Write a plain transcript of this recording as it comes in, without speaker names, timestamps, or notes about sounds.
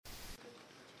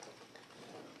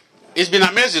It's been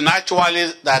amazing,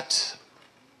 actually, that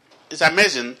it's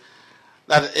amazing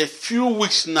that a few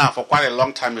weeks now, for quite a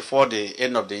long time before the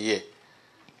end of the year,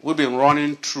 we've been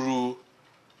running through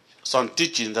some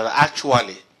teachings that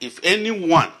actually, if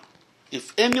anyone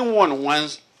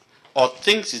wants or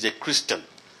thinks is a Christian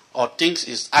or thinks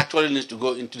is actually needs to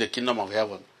go into the kingdom of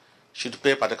heaven, should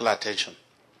pay particular attention.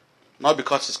 Not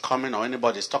because it's coming or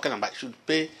anybody is talking about, should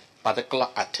pay particular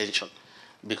attention,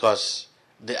 because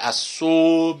there are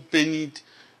so many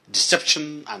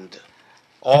deception and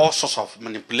all sorts of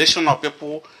manipulation of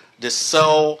people. They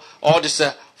sell all this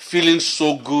feeling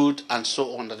so good and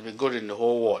so on that we go in the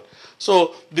whole world.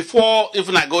 So before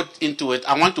even I go into it,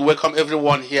 I want to welcome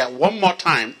everyone here one more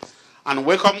time and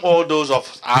welcome all those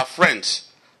of our friends,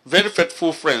 very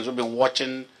faithful friends who've been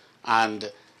watching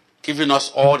and giving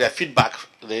us all their feedback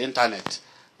on the internet.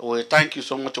 We thank you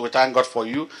so much. We thank God for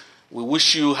you. We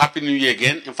wish you Happy New Year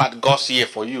again. In fact, God's year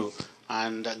for you.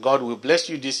 And God will bless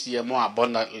you this year more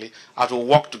abundantly as we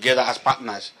work together as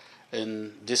partners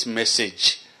in this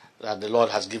message that the Lord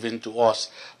has given to us.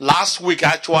 Last week,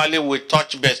 actually, we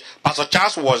touched base. Pastor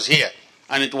Charles was here,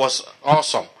 and it was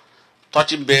awesome.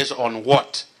 Touching base on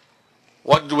what?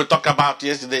 What did we talk about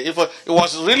yesterday? It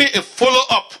was really a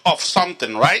follow-up of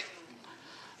something, right?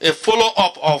 A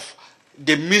follow-up of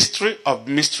the mystery of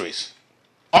mysteries.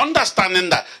 Understanding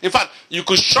that. In fact, you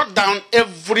could shut down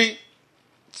everything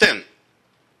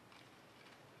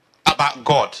about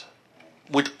God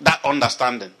with that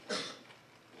understanding.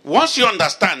 Once you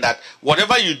understand that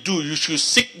whatever you do, you should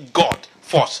seek God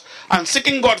first. And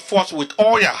seeking God first with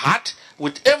all your heart,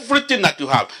 with everything that you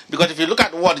have. Because if you look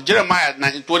at what Jeremiah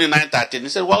 29:13, he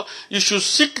said, well, you should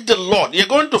seek the Lord. You're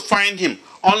going to find him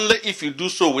only if you do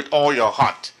so with all your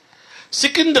heart.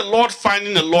 Seeking the Lord,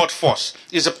 finding the Lord first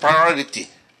is a priority.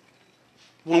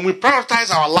 When we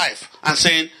prioritize our life and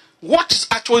saying, what is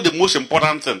actually the most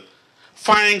important thing?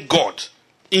 Find God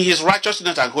in his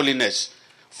righteousness and holiness.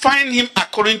 Find him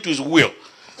according to his will.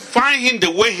 Find him the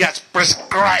way he has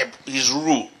prescribed his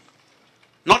rule.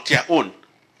 Not your own.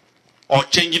 Or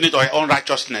changing it or your own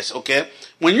righteousness, okay?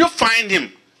 When you find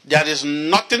him, there is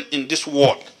nothing in this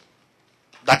world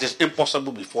that is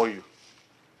impossible before you.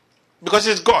 Because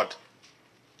it's God.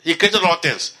 He created all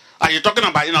things. And you're talking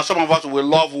about, some of us will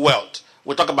love wealth.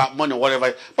 We talk about money or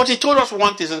whatever. But he told us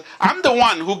one thing. He said, I'm the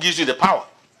one who gives you the power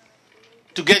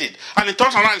to get it. And he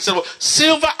turns around and said, well,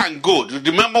 silver and gold,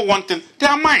 remember one thing, they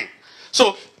are mine.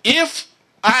 So if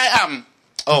I'm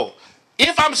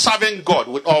serving God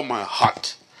with all my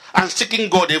heart and seeking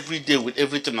God every day with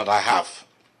everything that I have,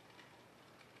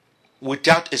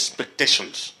 without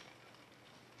expectations.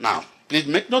 Now, please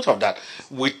make note of that.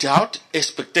 Without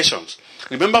expectations.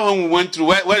 Remember when we went through,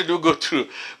 where did we go through?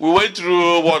 We went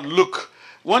through Luke.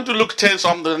 We went to Luke 10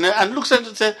 something, and Luke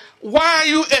said, why are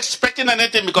you expecting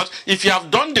anything? Because if you have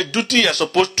done the duty you're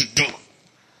supposed to do,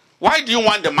 why do you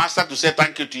want the master to say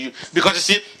thank you to you? Because you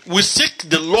see, we seek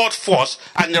the Lord first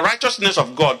and the righteousness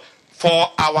of God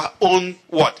for our own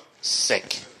what?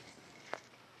 Sake.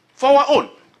 For our own.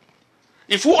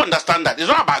 If we understand that, it's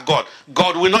not about God.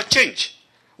 God will not change.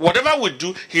 Whatever we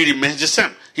do, he remains the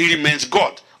same. He remains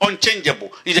God.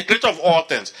 Unchangeable. He's the creator of all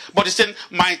things. But he said,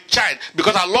 my child,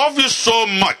 because I love you so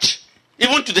much,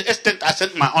 even to the extent I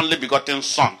sent my only begotten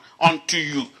son unto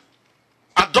you.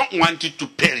 I don't want you to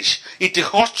perish. It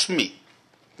hurts me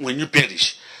when you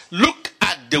perish. Look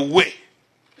at the way.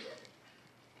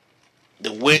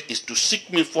 The way is to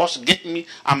seek me first, get me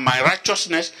and my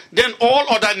righteousness, then all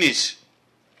other needs,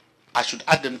 I should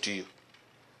add them to you.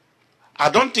 I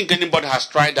don't think anybody has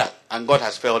tried that and God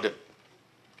has failed them.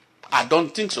 I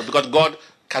don't think so, because God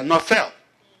cannot fail.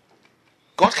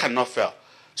 God cannot fail.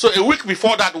 So a week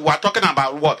before that, we were talking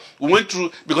about what? We went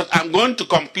through, because I'm going to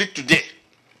complete today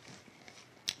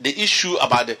the issue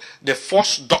about the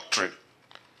false doctrine.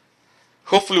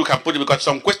 Hopefully we can put it, because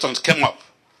some questions came up.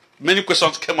 Many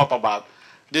questions came up about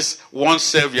this once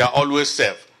saved, you are always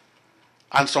saved.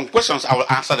 And some questions, I will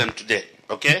answer them today.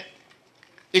 Okay?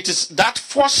 It is that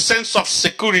false sense of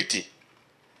security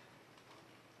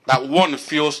that one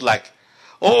feels like,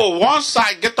 oh, once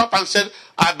I get up and say,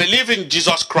 I believe in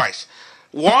Jesus Christ,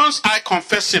 once I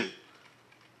confess him,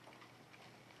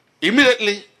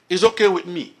 immediately it's okay with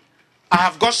me. I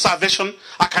have got salvation.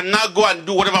 I can now go and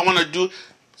do whatever I want to do.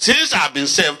 Since I have been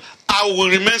saved, I will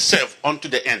remain saved unto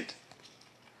the end.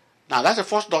 Now, that's a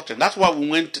false doctrine. That's why we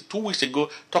went 2 weeks ago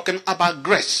talking about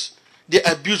grace, the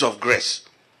abuse of grace.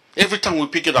 Every time we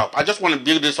pick it up, I just want to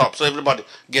build this up so everybody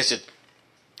gets it.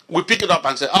 We pick it up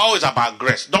and say, oh, it's about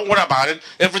grace. Don't worry about it.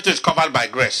 Everything is covered by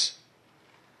grace.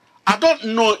 I don't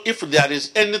know if there is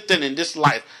anything in this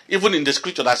life, even in the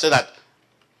scripture, that says that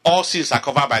all sins are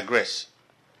covered by grace.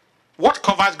 What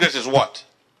covers grace is what?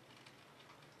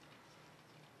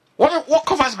 What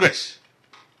covers grace?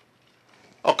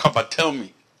 Oh, come on, tell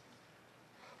me.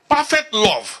 Perfect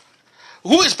love.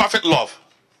 Who is perfect love?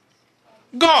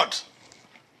 God.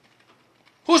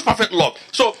 Who is perfect love?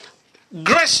 So,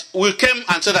 grace will come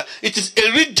and say that it is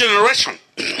a regeneration.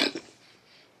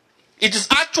 It is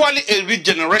actually a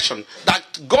regeneration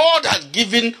that God has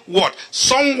given what?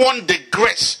 Someone the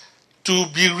grace to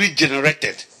be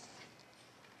regenerated.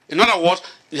 In other words,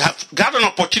 you have got an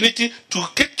opportunity to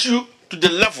get you to the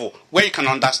level where you can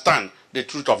understand the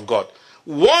truth of God.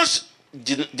 Once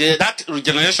that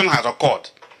regeneration has occurred,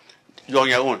 you're on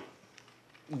your own.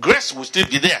 Grace will still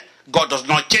be there. God does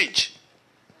not change.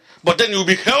 But then you'll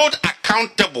be held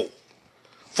accountable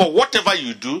for whatever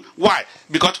you do. Why?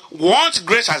 Because once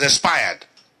grace has expired,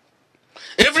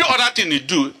 every other thing you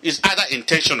do is either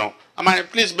intentional.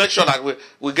 Please make sure that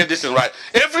we get this in right.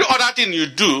 Every other thing you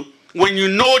do, when you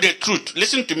know the truth,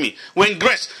 listen to me. When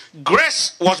grace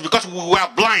was because we were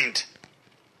blind.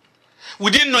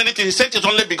 We didn't know anything. He sent his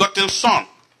only begotten son.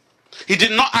 He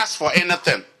did not ask for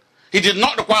anything. He did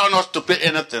not require us to pay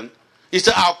anything. He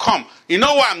said, I'll come. You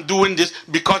know why I'm doing this?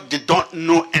 Because they don't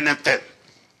know anything.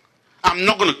 I'm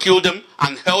not going to kill them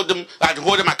and hold them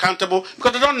accountable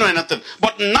because they don't know anything.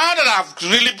 But now that I've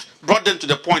really brought them to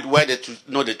the point where they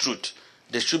know the truth,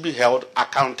 they should be held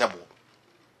accountable.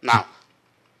 Now,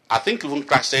 I think even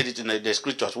Christ said it in the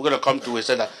scriptures. We're going to come to it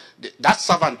and say that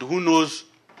servant who knows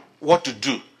what to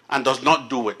do and does not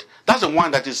do it, that's the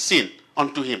one that is sin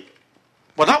unto him.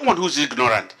 But that one who's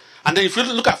ignorant. And then if you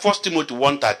look at 1 Timothy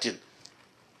 1:13,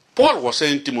 Paul was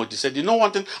saying to Timothy, he said, you know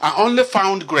one thing? I only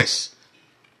found grace.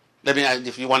 Let me,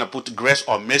 if you want to put grace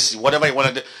or mercy, whatever you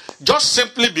want to do, just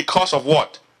simply because of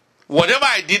what? Whatever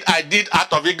I did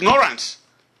out of ignorance.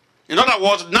 In other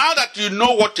words, now that you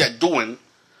know what you're doing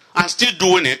and still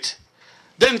doing it,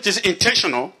 then it is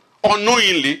intentional,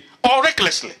 unknowingly, or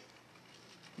recklessly.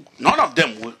 None of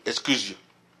them will excuse you,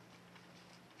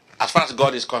 as far as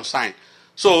God is concerned.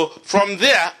 So from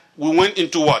there, we went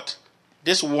into what?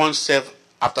 This one self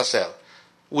after self.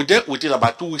 We dealt with it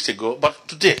about 2 weeks ago, but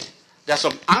today, there are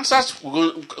some answers,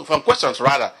 some questions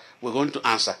rather, we're going to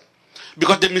answer.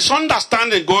 Because the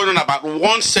misunderstanding going on about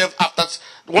oneself,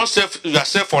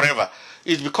 yourself forever,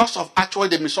 is because of actually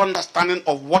the misunderstanding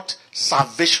of what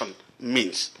salvation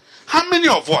means. How many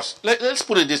of us, let's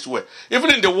put it this way,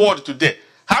 even in the world today,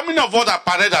 how many of us are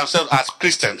parade ourselves as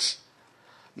Christians?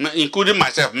 Including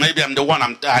myself, maybe I'm the one,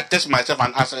 I test myself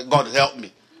and ask God help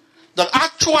me. That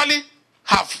actually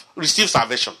have received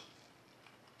salvation.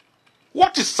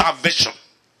 What is salvation?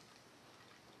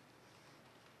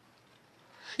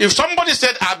 If somebody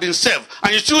said, I've been saved,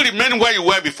 and you still remain where you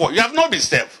were before, you have not been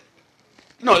saved.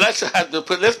 No, let's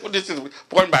put this in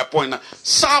point by point now.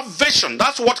 Salvation,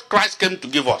 that's what Christ came to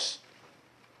give us.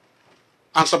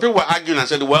 And some people were arguing and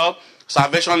said, well,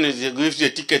 salvation gives you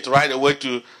a ticket right away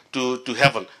to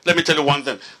heaven. Let me tell you one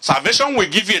thing. Salvation will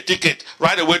give you a ticket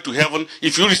right away to heaven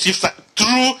if you receive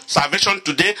true salvation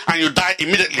today and you die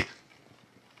immediately.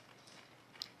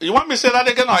 You want me to say that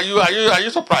again, or are you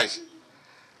surprised?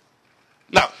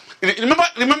 Now, remember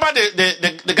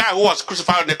the guy who was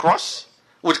crucified on the cross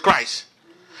with Christ?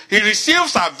 He received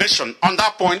salvation on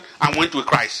that point and went with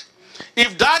Christ.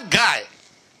 If that guy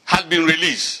had been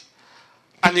released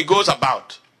and he goes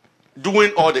about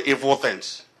doing all the evil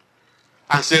things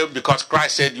and say, because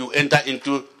Christ said you enter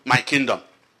into my kingdom,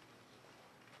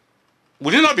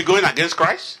 would he not be going against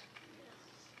Christ?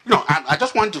 No, I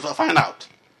just want to find out.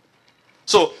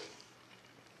 So,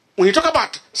 when you talk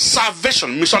about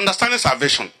salvation, misunderstanding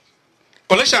salvation,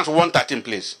 Colossians 1:13,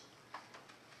 please.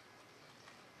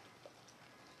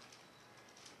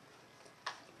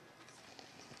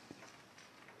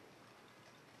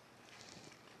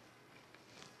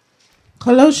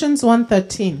 Colossians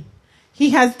 1:13.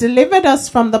 He has delivered us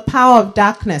from the power of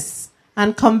darkness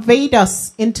and conveyed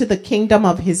us into the kingdom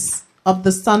of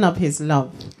the Son of his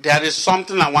love. There is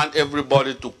something I want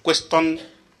everybody to question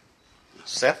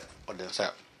self or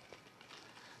themselves.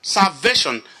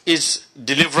 Salvation is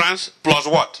deliverance plus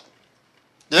what?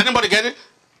 Does anybody get it?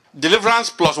 Deliverance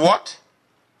plus what?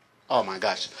 Oh my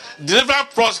gosh. Deliverance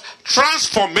plus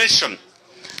transformation.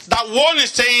 That one is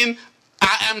saying,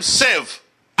 I am saved.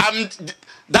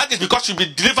 That is because you've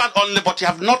been delivered only, but you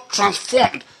have not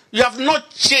transformed. You have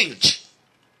not changed.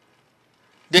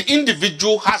 The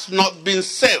individual has not been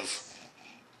saved.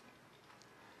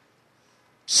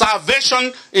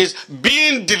 Salvation is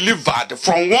being delivered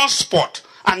from one spot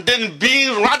and then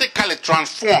being radically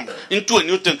transformed into a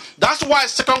new thing. That's why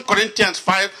 2 Corinthians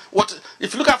 5,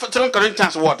 if you look at 2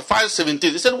 Corinthians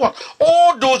 5:17, it said what?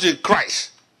 All those in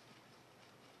Christ.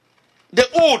 The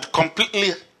old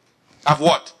completely have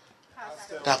what?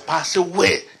 That pass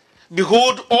away.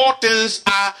 Behold, all things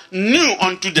are new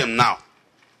unto them now.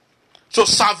 So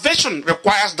salvation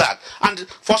requires that. And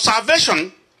for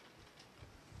salvation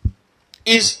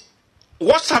is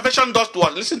what salvation does to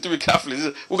us. Listen to me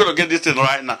carefully. We're going to get this thing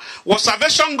right now. What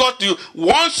salvation does to you,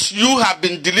 once you have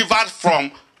been delivered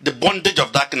from the bondage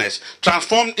of darkness,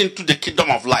 transformed into the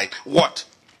kingdom of light, what?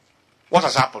 What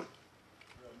has happened?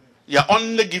 You are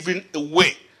only given a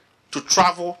way to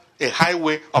travel a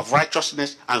highway of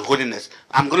righteousness and holiness.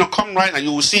 I'm going to come right and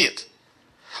you will see it.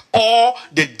 All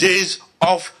the days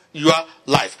of your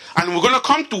life. And we're going to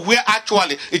come to where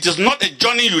actually it is not a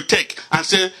journey you take and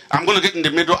say, I'm going to get in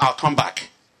the middle, I'll turn back.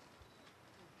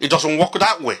 It doesn't work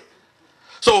that way.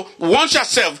 So once you're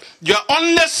saved, you're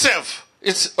only saved.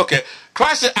 It's okay.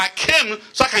 Christ said, I came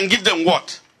so I can give them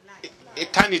what?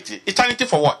 Eternity. Eternity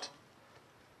for what?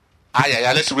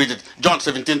 Let's read it. John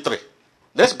 17:3.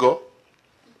 Let's go.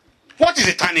 What is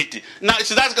eternity? Now,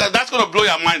 see, that's going to blow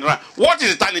your mind, right? What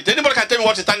is eternity? Anybody can tell me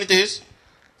what eternity is?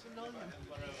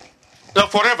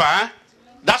 Forever, eh?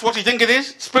 That's what you think it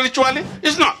is? Spiritually?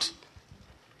 It's not.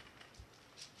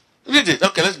 Read it.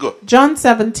 Okay, let's go. John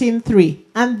 17:3.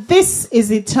 And this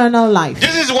is eternal life.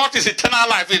 This is what is eternal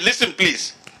life. Listen,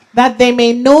 please. That they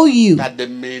may know you. That they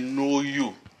may know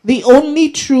you. The only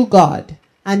true God.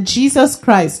 And Jesus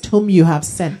Christ, whom you have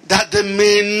sent. That they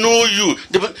may know you.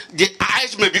 The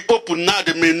eyes may be open now,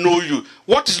 they may know you.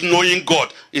 What is knowing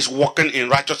God? Is walking in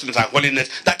righteousness and holiness.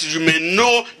 That you may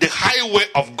know the highway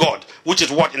of God. Which is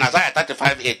what? In Isaiah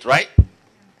 35:8, right?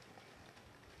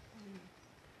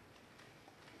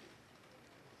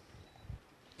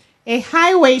 A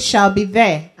highway shall be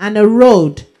there, and a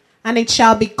road, and it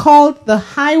shall be called the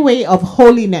highway of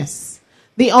holiness.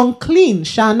 The unclean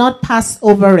shall not pass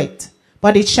over it,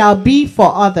 but it shall be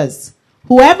for others.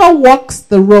 Whoever walks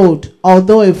the road,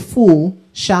 although a fool,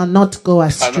 shall not go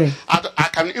astray. I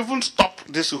can even stop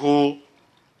this whole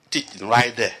teaching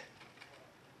right there.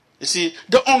 You see,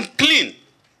 the unclean.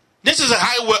 This is a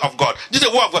highway of God. This is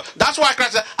a way of God. That's why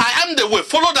Christ said, I am the way.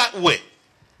 Follow that way.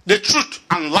 The truth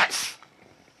and life.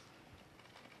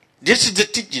 This is the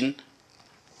teaching.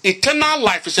 Eternal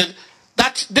life. He said,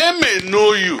 that they may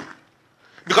know you.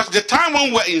 Because the time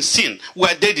when we're in sin,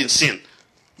 we're dead in sin.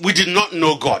 We did not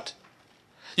know God.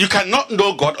 You cannot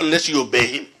know God unless you obey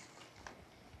Him.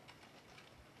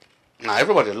 Now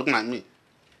everybody looking at me.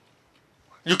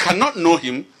 You cannot know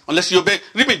Him unless you obey.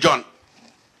 Read me John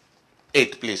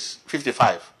 8, please.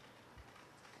 55.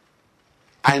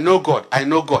 I know God. I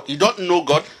know God. You don't know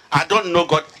God. I don't know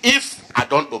God if I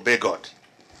don't obey God.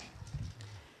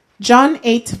 John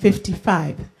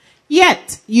 8:55.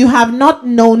 Yet you have not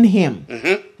known Him,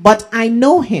 but I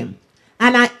know Him.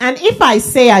 And if I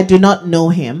say I do not know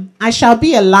Him, I shall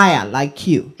be a liar like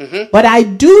you. But I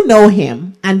do know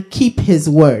Him and keep His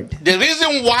word. The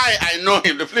reason why I know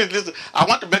Him, please listen, I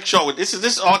want to make sure with this is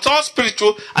it's all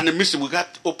spiritual and the mystery. We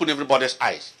got to open everybody's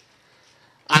eyes.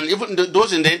 And even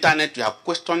those in the internet, you have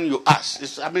questions you ask.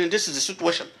 This is the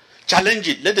situation. Challenge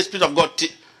it. Let the Spirit of God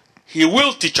He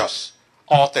will teach us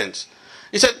all things.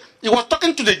 He said, He was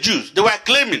talking to the Jews. They were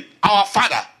claiming, our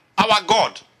Father, our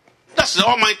God. That's the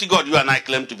Almighty God you and I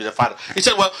claim to be the Father. He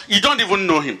said, well, you don't even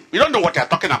know Him. You don't know what you're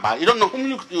talking about. You don't know whom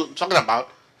you're talking about.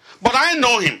 But I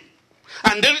know Him.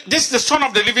 And this is the Son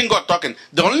of the living God talking.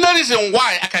 The only reason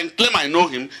why I can claim I know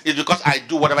Him is because I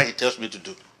do whatever He tells me to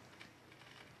do.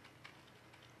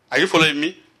 Are you following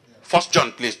me? 1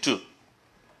 John, please, 2,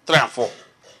 3 and 4.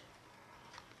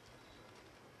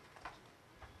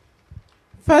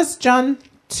 1 John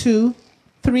 2,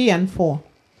 3 and 4.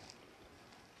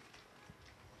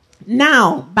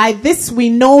 Now, by this we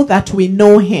know that we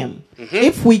know Him,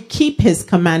 if we keep His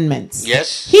commandments.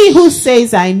 Yes. He who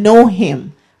says, I know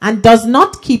Him, and does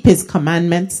not keep His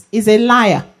commandments is a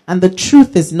liar, and the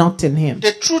truth is not in him.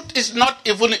 The truth is not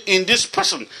even in this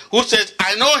person who says,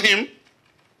 I know Him,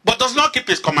 but does not keep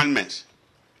His commandments.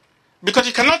 Because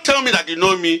you cannot tell me that you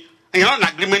know me, and you're not in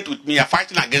agreement with me, you're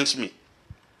fighting against me.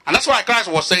 And that's why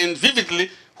Christ was saying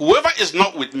vividly, whoever is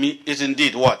not with me is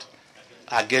indeed what?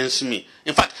 Against me.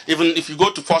 In fact, even if you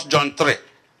go to 1 John 3,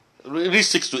 read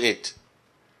 6 to 8.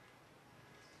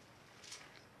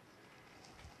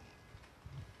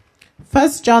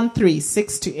 1 John 3,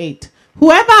 6 to 8.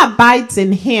 Whoever abides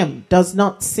in Him does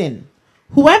not sin.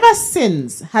 Whoever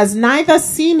sins has neither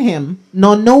seen Him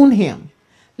nor known Him.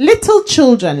 Little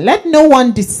children, let no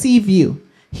one deceive you.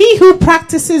 He who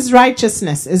practices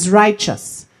righteousness is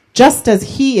righteous, just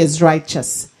as He is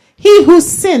righteous. He who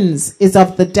sins is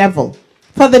of the devil,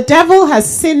 for the devil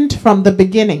has sinned from the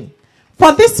beginning.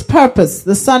 For this purpose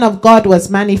the Son of God was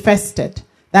manifested,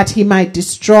 that he might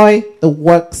destroy the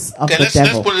works of the let's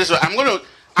devil. put it this way.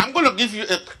 I'm going to give you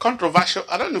a controversial,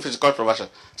 I don't know if it's a controversial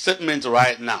statement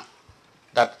right now,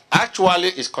 that actually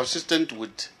is consistent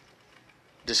with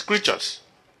the scriptures.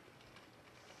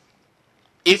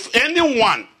 If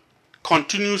anyone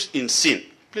continues in sin,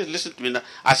 please listen to me now.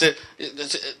 I said,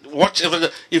 watch everything.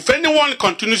 If anyone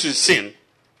continues in sin,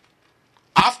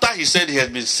 after he said he has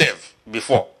been saved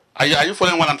before, are you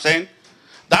following what I'm saying?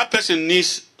 That person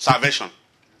needs salvation.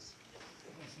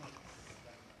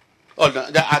 Oh,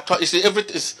 I thought, you see,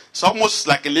 everything is almost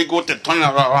like a Lego thing turning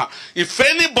around. If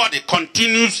anybody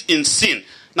continues in sin,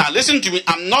 now listen to me,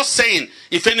 I'm not saying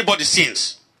if anybody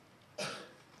sins.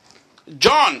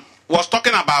 John was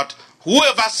talking about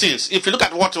whoever sins. If you look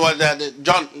at what was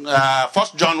John, 1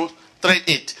 John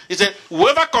 3:8, he said,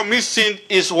 whoever commits sin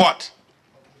is what?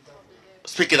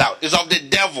 Speak it out. Is of the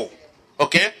devil.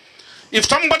 Okay? If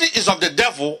somebody is of the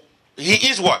devil, he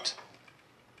is what?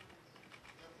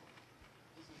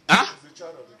 Huh?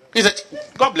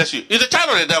 God bless you. He's a child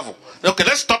of the devil. Okay,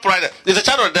 let's stop right there. He's a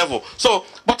child of the devil. So,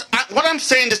 but what I'm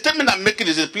saying, the statement I'm making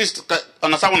is, please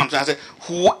understand what I'm saying. I say,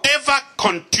 whoever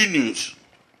continues,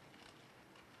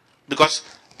 because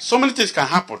so many things can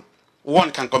happen.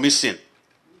 One can commit sin.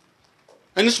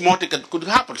 Any small thing could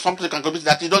happen. Something can commit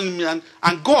that you don't mean,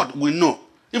 and God will know.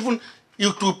 Even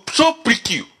you to so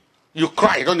prick you, you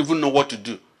cry, you don't even know what to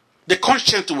do. The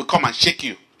conscience will come and shake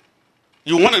you.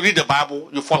 You want to read the Bible,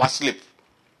 you fall asleep.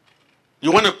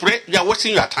 You want to pray, you are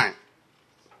wasting your time.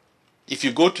 If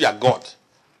you go to your God,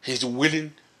 He's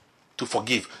willing to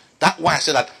forgive. That's why I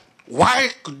said that. Why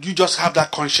could you just have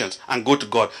that conscience and go to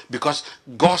God? Because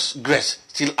God's grace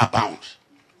still abounds.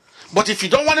 But if you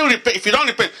don't want to repent, if you don't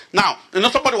repent, now,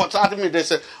 somebody was asking me, they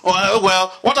said, oh, well,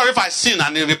 what if I sin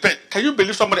and I repent? Can you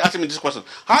believe somebody asking me this question?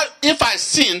 How if I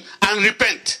sin and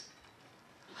repent?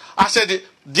 I said,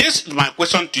 this is my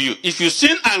question to you. If you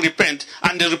sin and repent,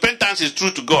 and the repentance is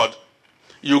true to God,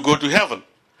 you go to heaven.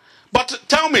 But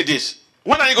tell me this,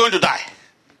 when are you going to die?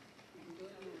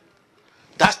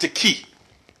 That's the key.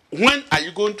 When are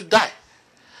you going to die?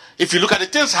 If you look at the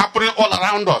things happening all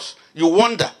around us, you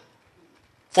wonder.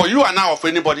 For you and I or for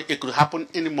anybody, it could happen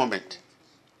any moment.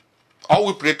 All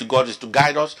we pray to God is to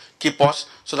guide us, keep us,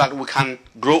 so that we can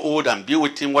grow old and be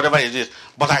with Him, whatever it is.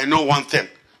 But I know one thing,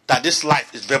 that this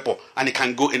life is vapor and it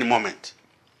can go any moment.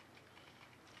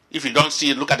 If you don't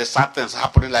see it, look at the sad things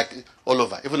happening like all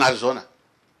over, even Arizona.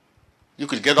 You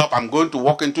could get up, I'm going to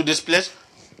walk into this place.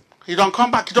 You don't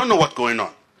come back, you don't know what's going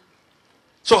on.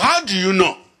 So how do you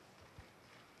know?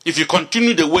 If you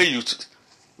continue the way you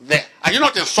there, are you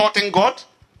not insulting God?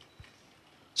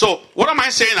 So what am I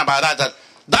saying about that?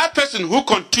 That person who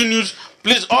continues,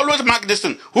 please always mark this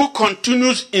thing, who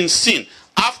continues in sin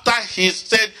after he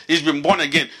said he's been born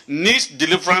again, needs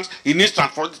deliverance, he needs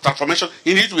transformation,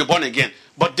 he needs to be born again.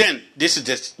 But then this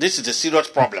is a serious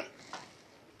problem.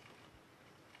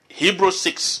 Hebrews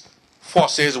 6:4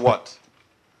 says what?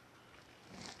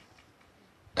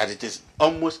 That it is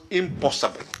almost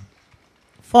impossible.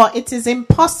 For it is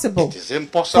impossible. It is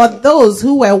impossible for those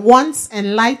who were once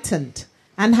enlightened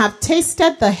and have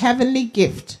tasted the heavenly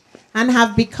gift and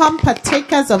have become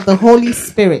partakers of the Holy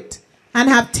Spirit and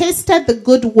have tasted the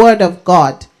good word of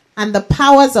God and the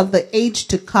powers of the age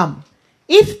to come,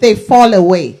 if they fall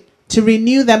away, to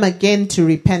renew them again to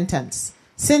repentance,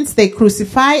 since they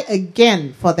crucify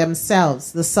again for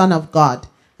themselves the Son of God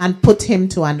and put him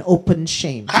to an open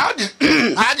shame. How did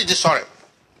they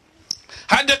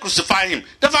crucify him?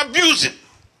 They've abused him.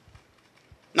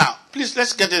 Now, please,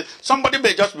 let's get it. Somebody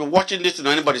may just be watching this and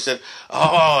anybody said,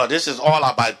 oh, this is all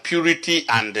about purity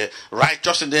and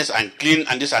righteousness and clean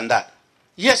and this and that.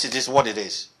 Yes, it is what it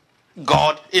is.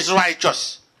 God is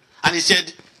righteous. And he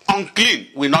said, unclean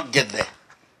will not get there.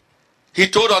 He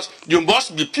told us, you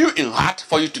must be pure in heart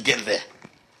for you to get there.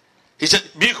 He said,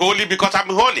 be holy because I'm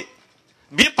holy.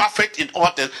 Be perfect in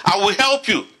all things. I will help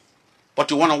you.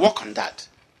 But you want to work on that,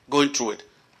 going through it.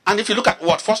 And if you look at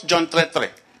what? 1 John 3:3.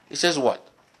 It says what?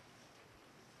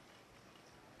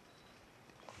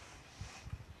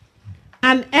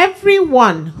 And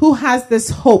everyone who has this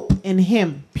hope in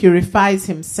him purifies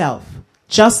himself,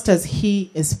 just as he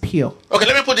is pure. Okay,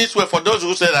 let me put it this way for those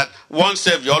who say that once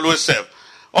saved, you always saved.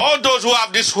 All those who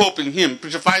have this hope in him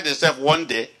purify themselves one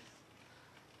day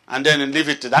and then leave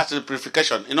it. That's the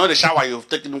purification. You know the shower you've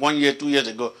taken 1 year, 2 years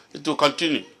ago, it will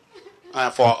continue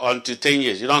for until 10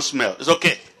 years. You don't smell. It's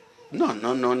okay. No.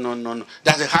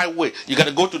 That's a highway. You got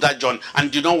to go to that journey.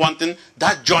 And you know one thing?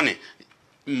 That journey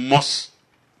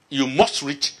you must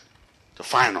reach the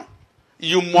final.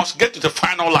 You must get to the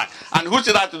final line. And who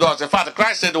said that to us? In fact,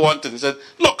 Christ said one thing. He said,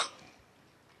 look,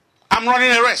 I'm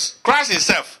running a race. Christ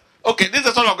himself Okay, this is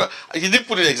the Son of God. He didn't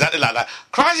put it exactly like that.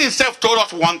 Christ himself told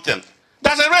us one thing.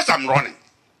 There's a race I'm running.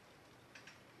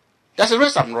 There's a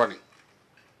race I'm running.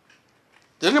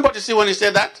 Did anybody see when he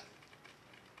said that?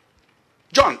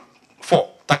 John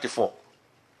 4:34.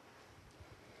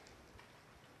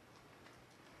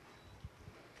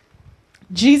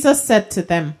 Jesus said to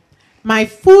them, my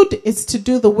food is to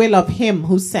do the will of him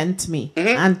who sent me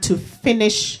and to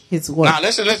finish his work. Now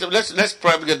let's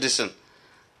probably get this in.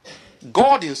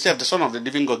 God himself, the Son of the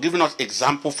living God, giving us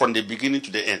example from the beginning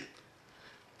to the end.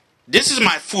 This is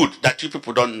my food that you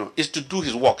people don't know. Is to do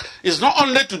his work. It's not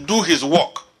only to do his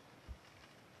work,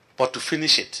 but to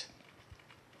finish it.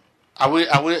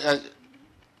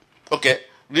 Okay,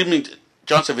 read me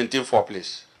John 17:4,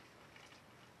 please.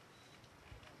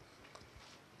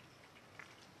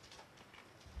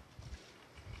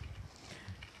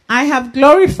 I have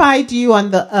glorified you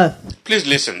on the earth. Please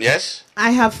listen, yes?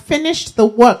 I have finished the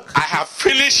work. I have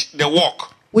finished the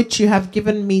work which you have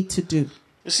given me to do.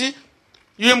 You see,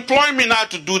 you employ me now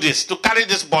to do this, to carry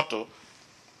this bottle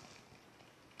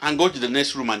and go to the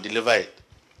next room and deliver it.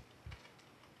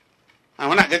 And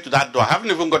when I get to that door, I haven't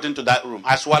even got into that room.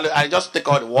 I just take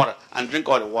all the water and drink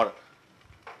all the water.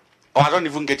 Or I don't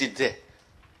even get it there.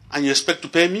 And you expect to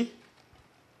pay me?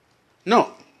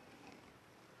 No.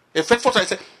 A faithful son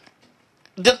said,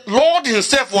 the Lord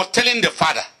himself was telling the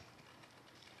Father,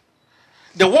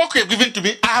 the work you have given to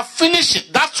me, I have finished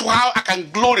it. That's how I can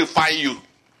glorify you.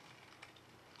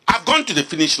 I've gone to the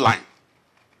finish line.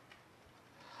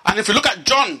 And if you look at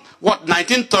John,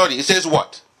 19:30, it says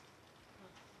what?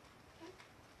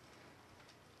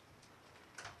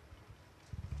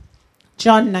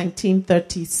 John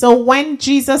 19:30. So when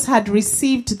Jesus had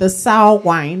received the sour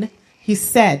wine, he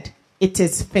said, it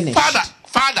is finished.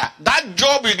 Father, that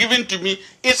job you're giving to me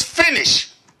is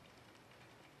finished.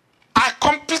 I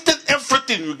completed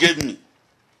everything you gave me.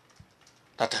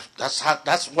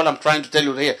 That's what I'm trying to tell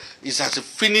you here. It's as a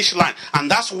finish line.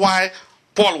 And that's why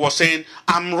Paul was saying,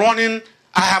 I'm running,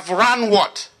 I have run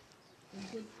what?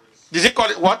 Did he call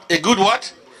it what? A good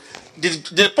what?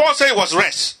 Did Paul say it was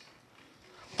rest?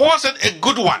 Paul said a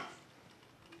good one.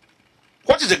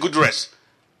 What is a good rest?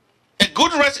 A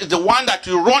good rest is the one that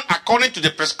you run according to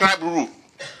the prescribed rule.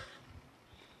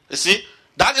 You see?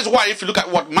 That is why if you look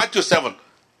at what Matthew 7,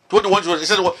 21, he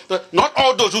said, not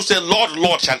all those who say, Lord,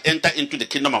 Lord, shall enter into the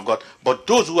kingdom of God, but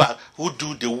those who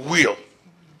do the will.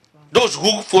 Those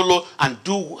who follow and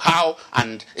do how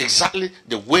and exactly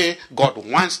the way God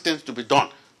wants things to be done.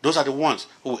 Those are the ones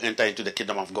who enter into the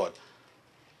kingdom of God.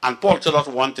 And Paul told us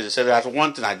one thing. He said, there's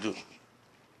one thing I do.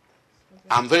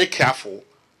 I'm very careful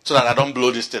so that I don't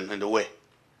blow this thing in the way.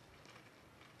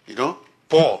 You know?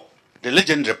 Paul, the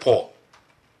legendary Paul.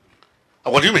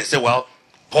 And what you may say, well,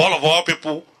 Paul of all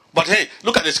people. But hey,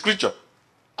 look at the scripture.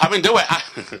 I mean, they were...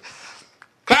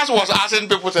 Christ was asking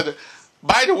people, said,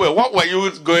 by the way, what were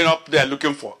you going up there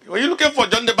looking for? Were you looking for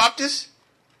John the Baptist?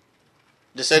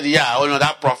 They said, yeah, I know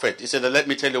that prophet. He said, let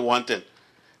me tell you one thing.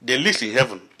 The least in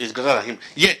heaven is greater than him.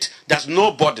 Yet, there's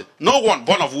nobody, no one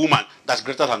born of woman that's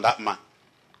greater than that man.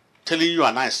 Telling you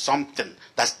and I something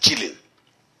that's chilling.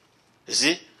 You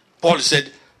see? Paul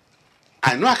said,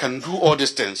 I know I can do all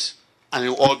these things and it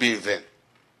will all be in vain.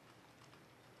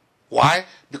 Why?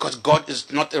 Because God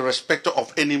is not a respecter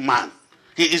of any man.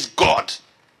 He is God.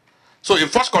 So in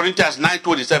 1 Corinthians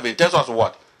 9:27, it tells us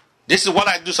what? This is what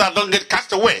I do so I don't get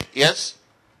cast away. Yes?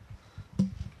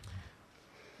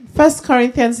 1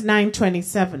 Corinthians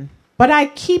 9:27. But I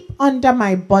keep under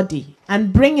my body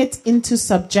and bring it into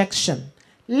subjection,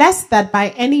 lest that by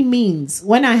any means,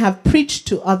 when I have preached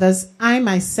to others, I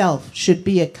myself should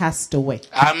be a castaway.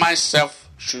 I myself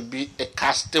should be a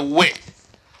castaway.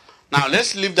 Now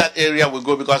let's leave that area we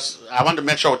go because I want to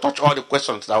make sure we touch all the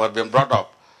questions that have been brought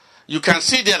up. You can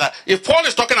see there that if Paul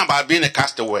is talking about being a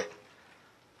castaway,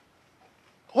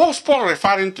 what was Paul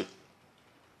referring to?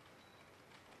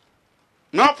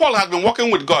 Now Paul has been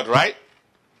working with God, right?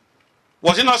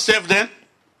 Was he not saved then?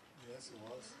 Yes, he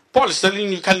was. Paul is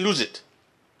telling you can lose it.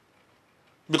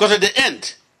 Because at the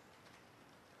end,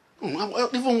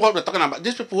 even what we're talking about,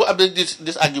 these people who have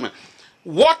this argument,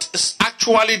 what is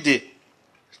actually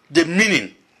the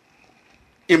meaning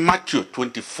in Matthew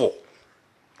 24,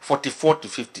 44 to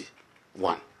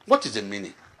 51? What is the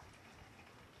meaning?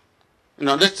 You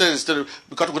know, let's say instead of,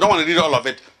 because we don't want to read all of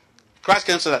it, Christ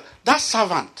can say that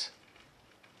servant.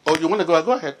 Oh, you want to go?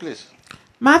 Go ahead, please.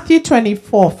 Matthew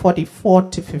 24, 44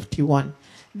 to 51.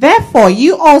 Therefore,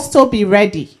 you also be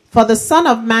ready, for the Son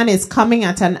of Man is coming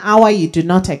at an hour you do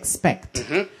not expect.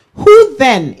 Mm-hmm. Who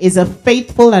then is a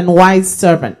faithful and wise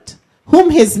servant,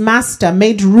 whom his master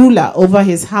made ruler over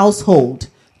his household,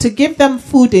 to give them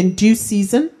food in due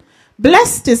season?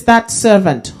 Blessed is that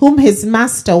servant whom his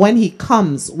master, when he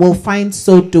comes, will find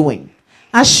so doing.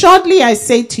 Assuredly I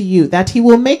say to you that he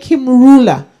will make him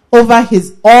ruler over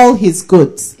all his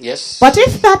goods. Yes. But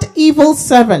if that evil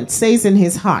servant says in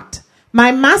his heart,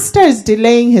 my master is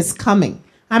delaying his coming,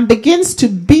 and begins to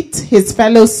beat his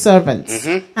fellow servants,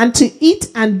 and to eat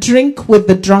and drink with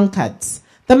the drunkards,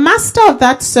 the master of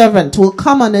that servant will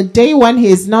come on a day when he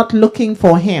is not looking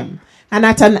for him, and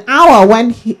at an hour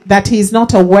that he is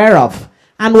not aware of,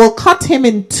 and will cut him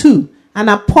in two, and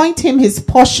appoint him his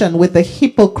portion with the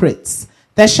hypocrites.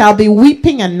 There shall be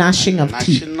weeping and gnashing of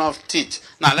teeth. Gnashing of teeth.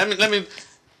 Now let me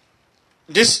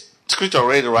this scripture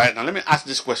read right now. Let me ask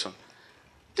this question.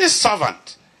 This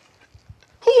servant,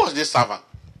 who was this servant?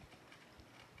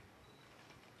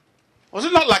 Was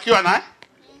it not like you and I?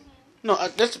 No,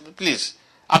 please.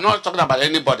 I'm not talking about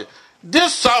anybody.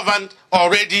 This servant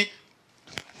already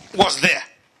was there.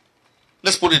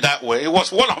 Let's put it that way. It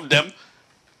was one of them.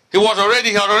 He had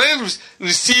already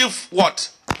received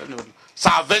what?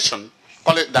 Salvation.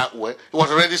 Call it that way. He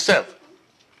was already saved.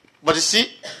 But you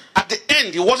see, at the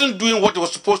end, he wasn't doing what he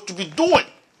was supposed to be doing.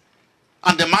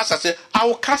 And the master said, I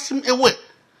will cast him away.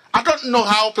 I don't know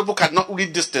how people cannot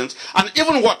read this things. And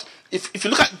even what? If you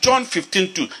look at John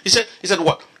 15:2, he said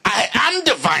what? I am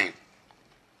the vine.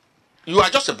 You are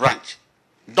just a branch.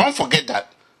 Don't forget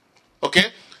that. Okay?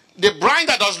 The branch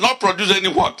that does not produce any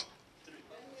what?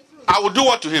 I will do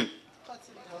what to him?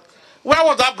 Where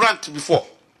was that branch before?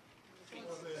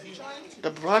 The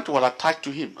branch was attached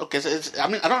to him. Okay, so I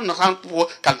don't understand how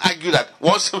people can argue that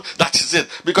once that is it.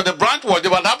 Because the branch was there,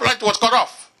 but that branch was cut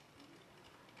off.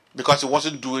 Because he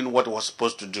wasn't doing what he was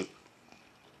supposed to do.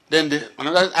 Then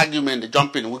another argument, they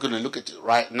jump in, we're going to look at it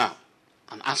right now.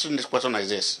 And answering this question like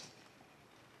this.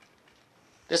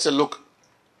 They say, look,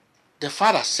 the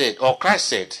Father said, or Christ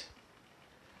said,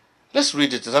 let's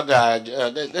read it.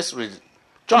 Let's read it.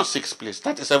 John 6, please,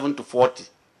 37 to 40.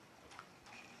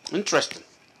 Interesting.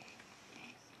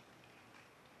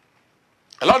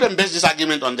 A lot of them base this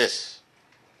argument on this.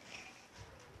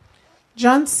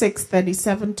 John 6,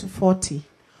 37 to 40.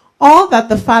 All that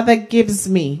the Father gives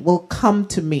me will come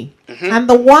to me. And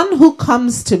the one who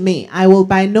comes to me, I will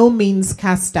by no means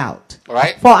cast out.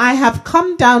 Right. For I have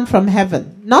come down from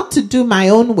heaven, not to do my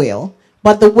own will,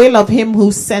 but the will of him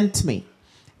who sent me.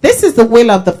 This is the will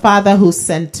of the Father who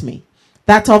sent me,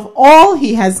 that of all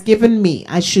he has given me,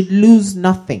 I should lose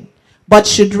nothing, but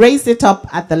should raise it up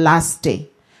at the last day.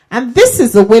 And this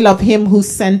is the will of him who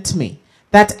sent me,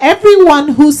 that everyone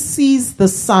who sees the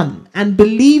Son and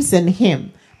believes in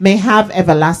him may have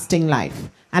everlasting life,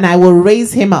 and I will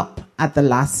raise him up at the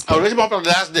last day. I will raise him up at the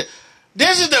last day.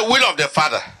 This is the will of the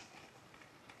Father.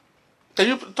 Can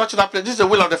you touch that place? This is the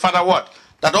will of the Father what?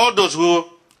 That all those who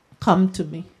come to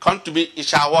me, he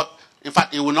shall what? In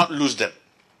fact, he will not lose them.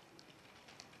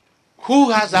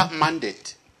 Who has that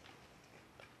mandate?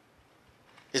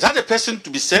 Is that the person to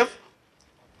be saved?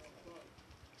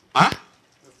 Huh?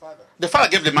 The Father. The Father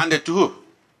gave the mandate to who? To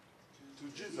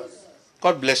Jesus.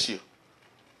 God bless you.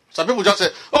 Some people just say,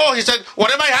 oh, he said,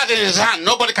 whatever he has in his hand,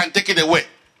 nobody can take it away.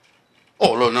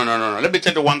 Oh, no. Let me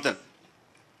tell you one thing.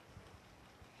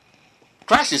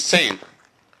 Christ is saying,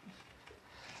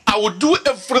 I will do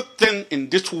everything in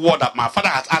this world that my Father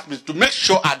has asked me to make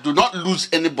sure I do not lose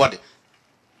anybody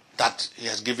that he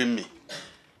has given me.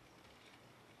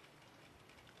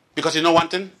 Because you know one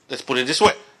thing? Let's put it this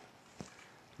way.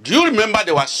 Do you remember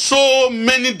there were so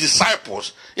many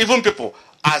disciples, even people,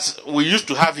 as we used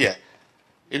to have here?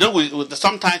 You know,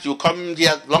 sometimes you come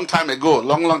here long time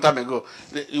ago,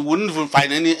 you wouldn't even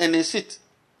find any seat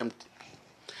empty.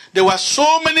 There were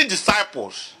so many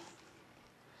disciples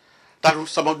that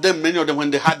many of them, when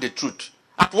they had the truth,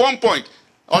 at one point,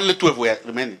 only 12 were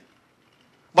remaining.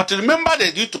 But remember,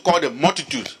 they used to call them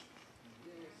multitudes.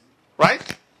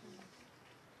 Right?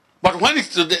 But when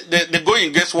it's the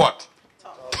going gets what?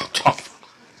 Tough.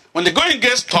 When the going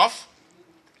gets tough,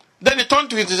 then he turned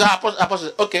to his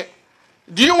apostles, okay,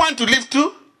 do you want to live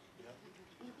too?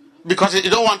 Because you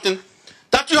don't want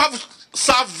that you have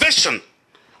salvation,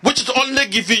 which is only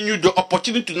giving you the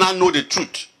opportunity to now know the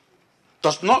truth,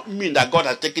 does not mean that God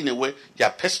has taken away your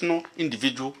personal,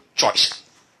 individual choice.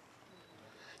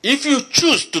 If you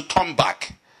choose to turn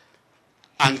back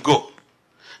and go,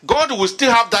 God will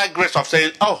still have that grace of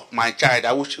saying, oh, my child,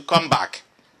 I wish you come back.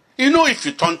 You know, if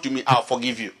you turn to me, I'll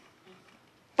forgive you.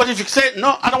 But if you say,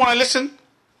 no, I don't want to listen,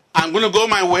 I'm going to go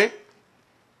my way,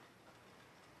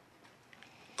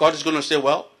 God is going to say,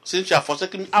 well, since you are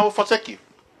forsaking me, I will forsake you.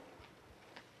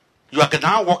 You are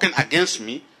now working against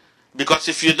me, because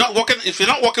if you're not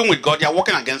working with God, you are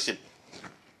working against him.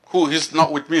 Who is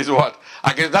not with me is what?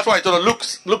 Against, that's why I told her,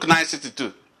 Luke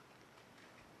 9:62.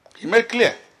 He made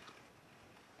clear.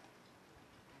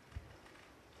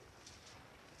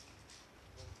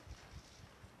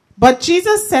 But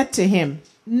Jesus said to him,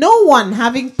 no one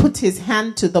having put his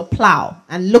hand to the plow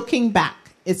and looking back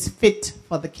is fit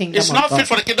for the kingdom of God. It's not fit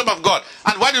for the kingdom of God.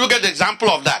 And why did we get the example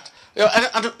of that?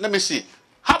 Let me see.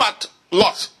 How about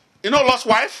Lot? You know Lot's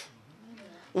wife?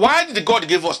 Why did God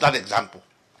give us that example?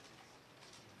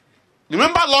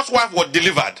 Remember, Lot's wife was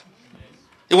delivered.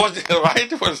 It was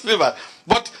right. It was delivered,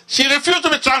 but she refused to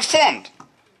be transformed.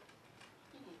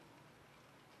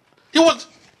 She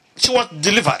was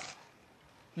delivered.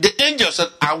 The angel said,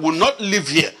 "I will not live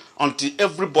here until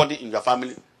everybody in your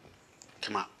family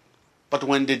came out." But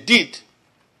when they did,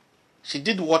 she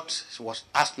did what she was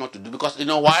asked not to do. Because you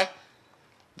know why?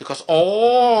 Because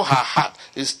all her heart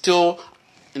is still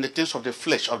in the things of the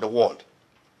flesh of the world.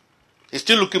 He's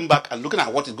still looking back and looking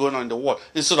at what is going on in the world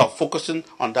instead of focusing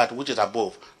on that which is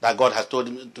above, that God has told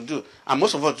him to do. And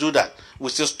most of us do that. We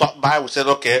still stop by, we said,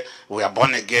 okay, we are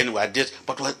born again, we are this,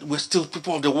 but we're still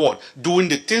people of the world, doing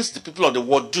the things the people of the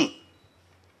world do.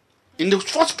 In the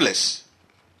first place,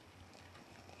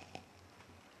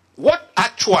 what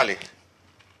actually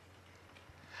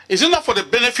is it not for the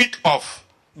benefit of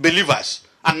believers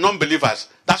and non-believers?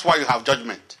 That's why you have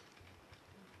judgment.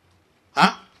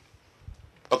 Huh?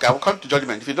 Okay, I will come to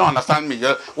judgment. If you don't understand me,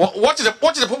 what is the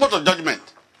purpose of judgment?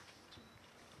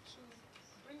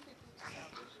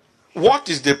 What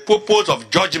is the purpose of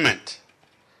judgment?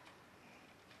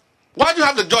 Why do you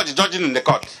have the judge judging in the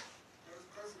court?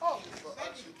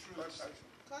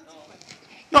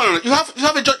 No. You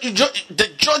have a judge. The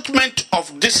judgment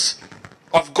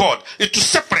of God is to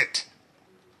separate.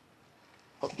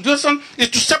 You understand? Is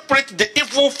to separate the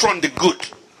evil from the good.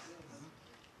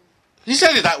 He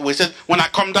said it that way. He said, when I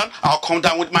come down, I'll come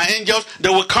down with my angels. They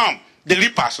will come. The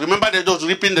reapers. Remember those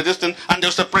reaping the distance, and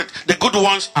they'll separate. The good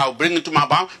ones, I'll bring into my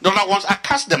barn. The other ones, I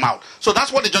cast them out. So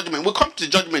that's what the judgment. We come to the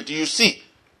judgment. You see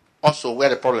also where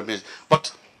the problem is.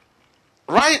 But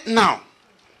right now,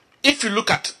 if you look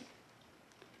at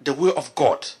the way of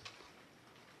God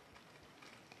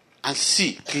and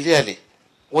see clearly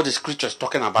what the scripture is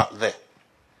talking about there,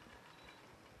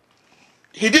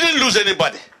 he didn't lose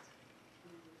anybody.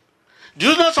 Do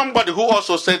you know somebody who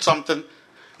also said something?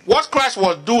 What Christ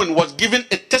was doing was giving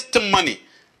a testimony.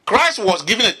 Christ was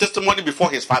giving a testimony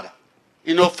before his Father.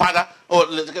 You know, Father,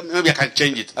 maybe I can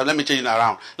change it. Let me change it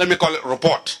around. Let me call it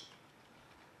report.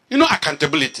 You know,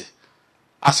 accountability.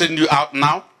 I send you out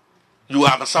now. You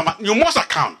have someone. You must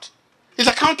account. He's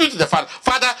accounting to the Father.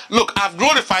 Father, look, I've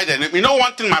glorified him. You know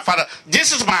one thing, my Father,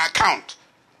 this is my account.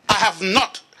 I have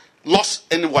not lost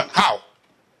anyone. How?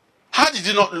 How did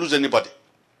you not lose anybody?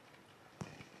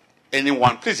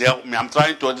 Anyone, please help me. I'm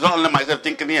trying to. Don't let myself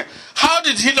thinking here. How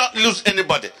did he not lose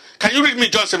anybody? Can you read me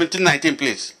John 17:19,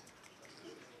 please?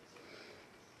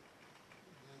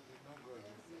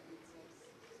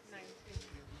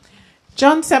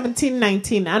 John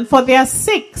 17:19. And for their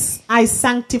sakes I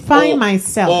sanctify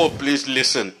myself. Oh, please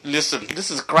listen. Listen. This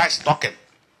is Christ talking.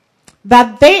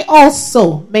 That they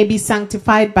also may be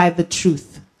sanctified by the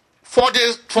truth. For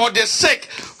their sake.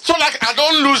 So like I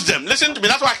don't lose them. Listen to me.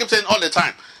 That's why I keep saying all the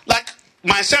time. Like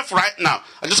myself right now,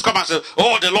 I just come and say,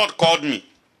 oh, the Lord called me.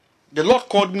 The Lord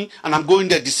called me and I'm going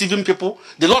there deceiving people.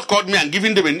 The Lord called me and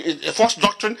giving them a false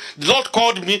doctrine. The Lord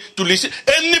called me to listen.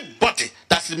 Anybody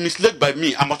that's misled by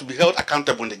me, I must be held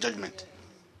accountable in the judgment.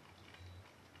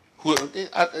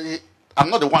 I'm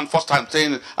not the one first time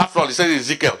saying it. After all, he said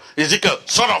Ezekiel,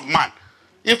 son of man.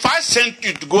 If I sent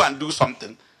you to go and do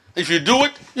something, if you do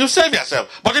it, you save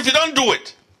yourself. But if you don't do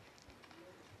it,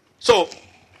 so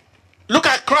look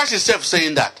at Christ himself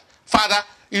saying that. Father,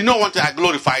 you know one thing, I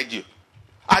glorified you.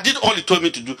 I did all you told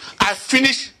me to do. I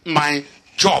finished my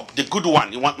job, the good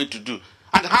one you want me to do.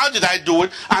 And how did I do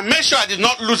it? I made sure I did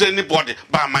not lose anybody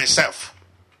by myself.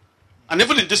 And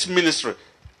even in this ministry,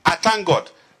 I thank God.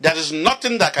 There is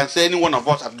nothing that can say any one of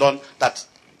us have done that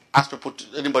ask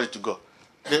anybody to go.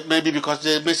 Maybe because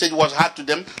the message was hard to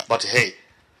them, but hey,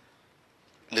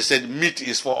 they said meat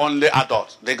is for only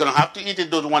adults. They're going to have to eat it,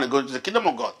 those who want to go to the kingdom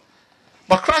of God.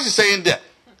 But Christ is saying there,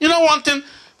 you know one thing?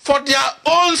 For their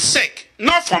own sake,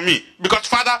 not for me. Because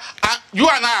Father, you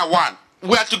and I are one.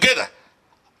 We are together.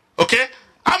 Okay?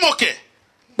 I'm okay.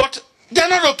 But they're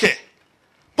not okay.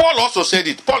 Paul also said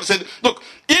it. Paul said, look,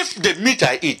 if the meat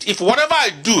I eat, if whatever I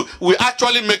do will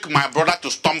actually make my brother to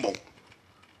stumble,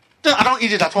 then I don't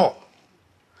eat it at all.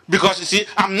 Because you see,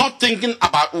 I'm not thinking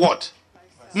about what?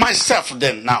 Myself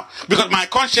then now. Because my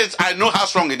conscience, I know how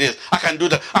strong it is. I can do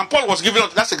that. And Paul was giving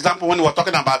us that example when he was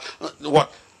talking about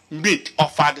what? Meat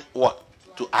offered what?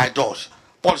 To idols.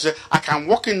 Paul said, I can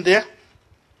walk in there.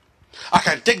 I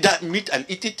can take that meat and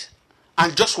eat it.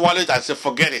 and just swallow it and say,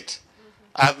 forget it.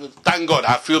 Thank God,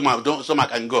 I feel my stomach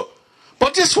can go.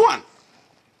 But this one,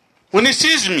 when he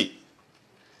sees me,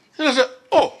 he says,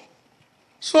 oh,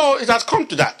 so it has come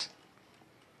to that.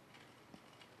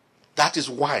 That is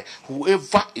why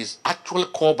whoever is actually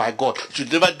called by God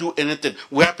should never do anything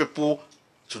where people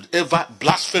should ever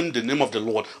blaspheme the name of the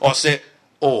Lord or say,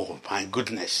 oh my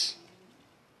goodness.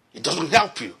 It doesn't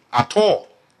help you at all.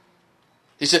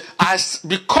 He said,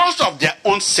 because of their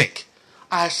own sake,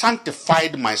 I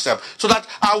sanctified myself so that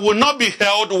I will not be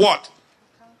held what?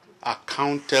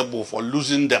 Accountable for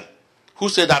losing them. Who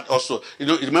said that also?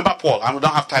 You remember Paul? I don't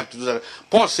have time to do that.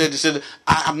 Paul said, he said,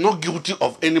 I am not guilty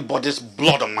of anybody's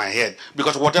blood on my head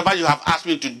because whatever you have asked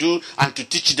me to do and to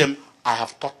teach them, I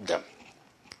have taught them.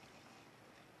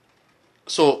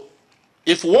 So,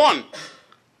 if one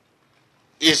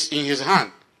is in his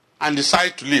hand and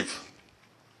decides to leave,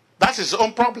 that's his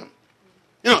own problem.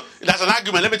 There's an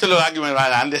argument. Let me tell you an argument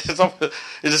right now. And it's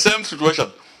the same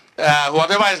situation.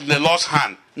 Whatever is in the Lord's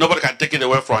hand, nobody can take it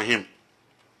away from him.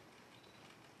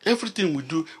 Everything we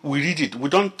do, we read it. We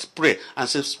don't pray and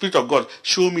say, Spirit of God,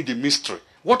 show me the mystery.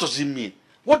 What does it mean?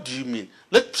 What do you mean?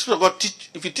 Let the Spirit of God teach.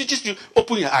 If He teaches you,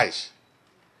 open your eyes.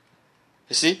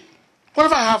 You see?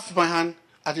 Whatever I have in my hand,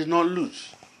 I did not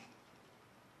lose.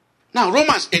 Now,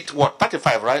 Romans 8,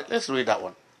 35, right? Let's read that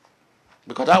one.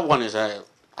 Because that one is,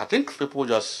 I think people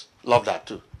just love that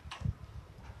too.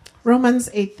 Romans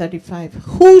 8:35.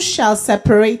 Who shall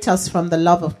separate us from the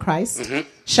love of Christ? Mm-hmm.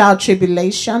 Shall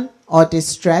tribulation or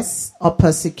distress or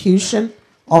persecution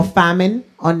or famine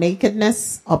or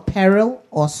nakedness or peril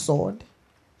or sword?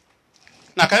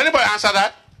 Now, can anybody answer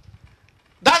that?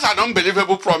 That's an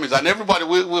unbelievable promise, and everybody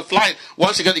will fly.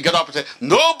 Once you get up and say,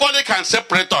 nobody can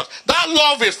separate us. That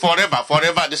love is forever,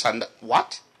 this and that.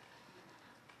 What?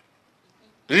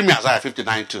 Read me Isaiah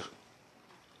 59 too.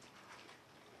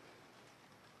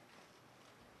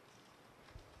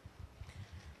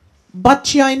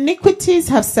 But your iniquities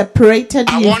have separated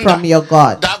you from your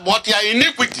God. But your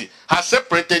iniquity has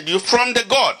separated you from the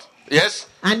God. Yes?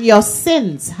 And your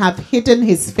sins have hidden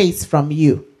his face from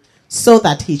you, so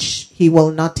that he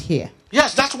will not hear.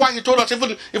 Yes, that's why he told us,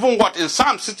 even what in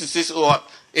Psalm 66 or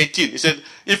 18, he said,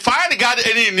 if I regard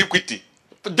any iniquity,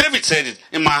 David said it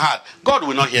in my heart, God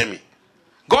will not hear me.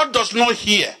 God does not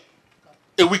hear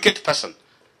a wicked person.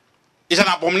 It's an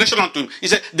abomination unto him. He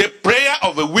said, the prayer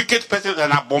of a wicked person is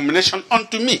an abomination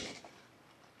unto me.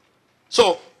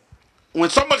 So, when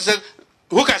somebody says,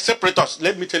 who can separate us?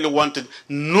 Let me tell you one thing.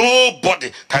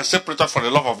 Nobody can separate us from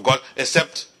the love of God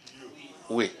except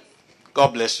we.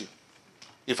 God bless you.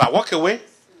 If I walk away,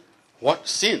 what?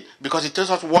 Sin. Because he tells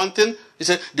us one thing. He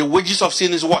said, the wages of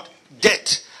sin is what?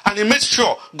 Death. And he made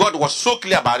sure God was so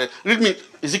clear about it. Read me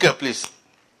Ezekiel, please.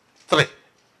 3,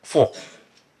 4.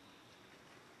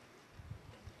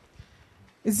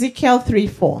 Ezekiel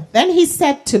 3:4. Then he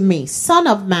said to me, Son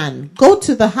of man, go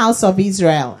to the house of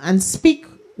Israel and speak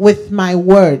with my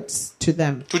words to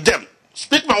them. To them.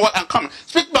 Speak my word and come.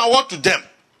 Speak my word to them.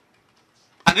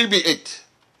 And read me 8.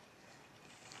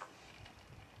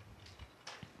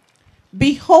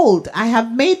 Behold, I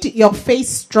have made your face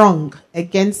strong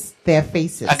against their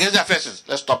faces. Against their faces.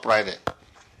 Let's stop right there.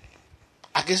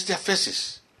 Against their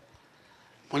faces.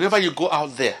 Whenever you go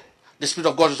out there, the Spirit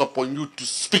of God is upon you to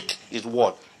speak His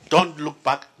word. Don't look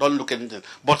back. Don't look at anything.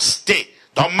 But stay.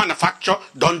 Don't manufacture.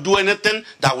 Don't do anything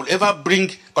that will ever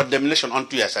bring condemnation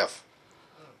onto yourself.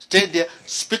 Stay there.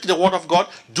 Speak the word of God.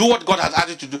 Do what God has asked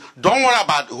you to do. Don't worry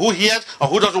about who hears or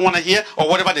who doesn't want to hear or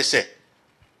whatever they say.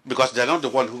 Because they're not the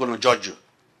one who's going to judge you.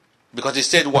 Because he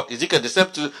said what? Ezekiel,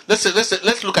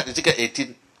 let's look at Ezekiel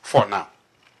 18:4 now.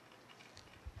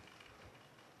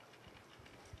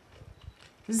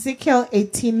 Ezekiel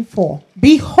 18:4.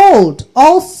 Behold,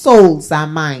 all souls are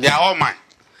mine. They are all mine.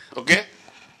 Okay?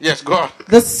 Yes, go on.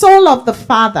 The soul of the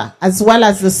Father as well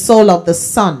as the soul of the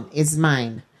Son is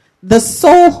mine. The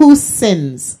soul who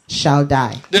sins shall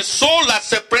die. The soul that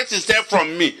separates itself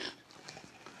from me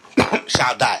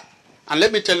shall die. And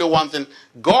let me tell you one thing.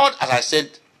 God, as I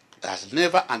said, has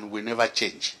never and will never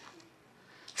change.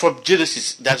 From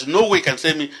Genesis, there's no way you can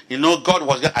say me, God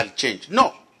was going to change.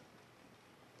 No.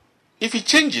 If he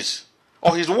changes,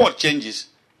 or his word changes,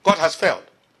 God has failed.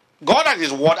 God and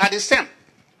his word are the same.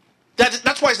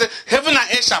 That's why he said, heaven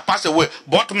and earth shall pass away,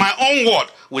 but my own word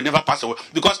will never pass away.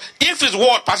 Because if his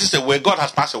word passes away, God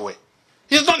has passed away.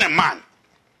 He's not a man.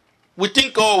 We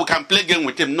think, we can play game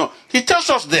with him. No. He tells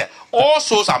us there, all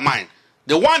souls are mine.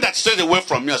 The one that stays away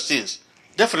from your sins,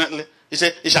 definitely, he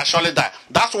said, he shall surely die.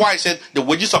 That's why he said, the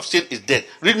wages of sin is death.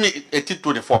 Read me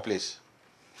 18:24, please.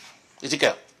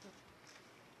 Ezekiel.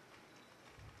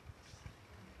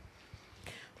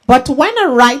 But when a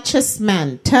righteous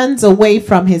man turns away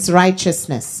from his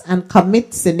righteousness and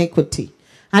commits iniquity,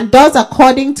 and does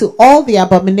according to all the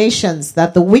abominations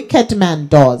that the wicked man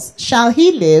does, shall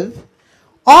he live?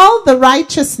 All the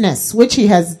righteousness which he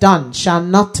has done shall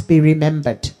not be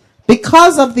remembered,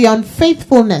 because of the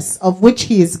unfaithfulness of which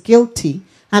he is guilty,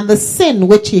 and the sin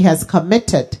which he has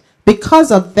committed. Because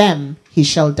of them he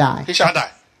shall die. He shall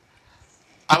die.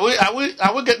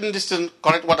 Are we getting this thing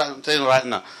correct? What I'm saying right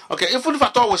now? Okay. Even if I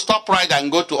thought we stop right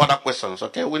and go to other questions,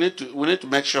 okay, we need to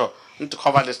make sure we need to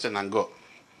cover this thing and go.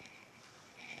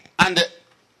 And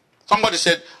somebody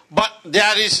said, but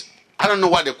there is, I don't know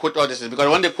why they quote all this, because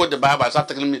when they quote the Bible, I start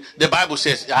telling me, the Bible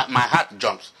says, my heart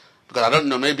jumps. Because I don't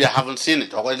know, maybe I haven't seen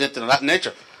it or anything of that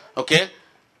nature. Okay?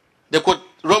 They quote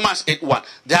Romans 8:1.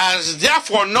 There is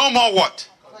therefore no more what?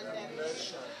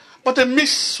 Condemnation. But they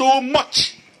miss so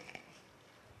much.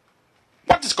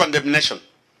 What is condemnation?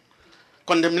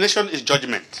 Condemnation is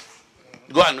judgment.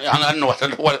 Go on, I don't know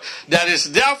what. There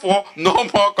is therefore no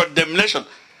more condemnation.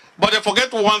 But they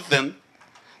forget one thing.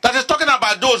 That is talking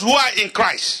about those who are in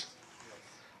Christ.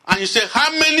 And you say,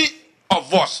 how many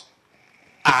of us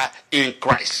are in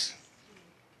Christ?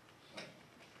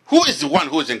 Who is the one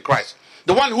who is in Christ?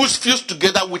 The one who is fused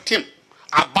together with him,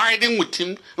 abiding with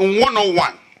him in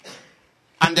one-on-one.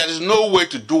 And there is no way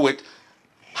to do it.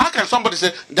 How can somebody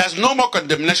say, there's no more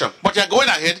condemnation, but you're going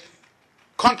ahead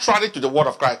contrary to the word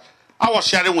of Christ? I was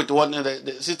sharing with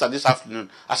the sister this afternoon.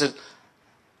 I said,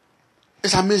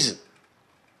 it's amazing.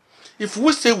 If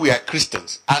we say we are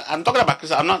Christians, I'm talking about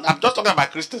Christians, I'm just talking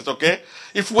about Christians, okay?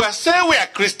 If we say we are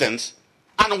Christians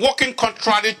and walking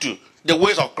contrary to the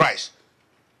ways of Christ,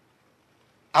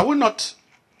 are we not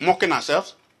mocking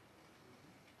ourselves?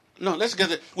 No, let's get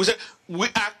it. We say we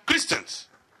are Christians.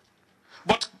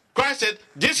 But Christ said,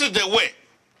 this is the way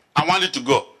I want it to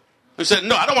go. He said,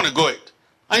 no, I don't want to go it.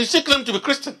 And you still claim to be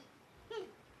Christian.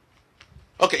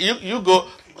 Okay, you go,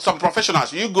 some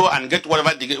professionals, you go and get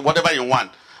whatever you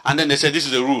want. And then they say, this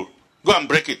is the rule. Go and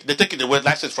break it. They take it away,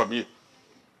 license from you.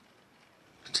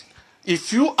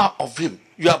 If you are of him,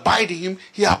 you abide in him,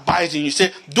 he abides in you.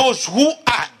 Say, those who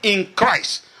are in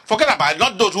Christ. Forget about it,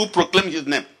 not those who proclaim his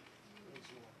name.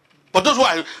 But those who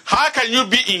are, how can you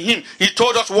be in him? He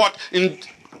told us what?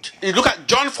 Look at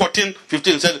John 14:15.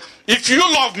 He said, if you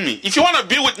love me, if you want to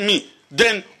be with me,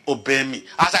 then obey me.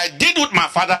 As I did with my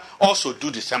Father, also do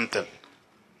the same thing.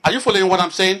 Are you following what I'm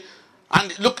saying?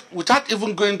 And look, without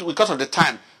even going to, because of the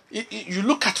time, you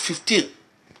look at 15.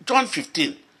 John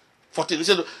 15:14. He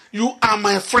said, you are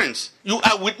my friends. You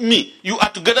are with me. You are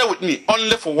together with me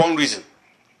only for one reason.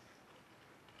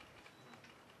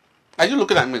 Are you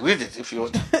looking at me? Read it if you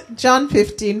want. John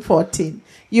 15:14.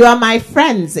 You are my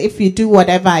friends if you do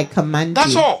whatever I command That's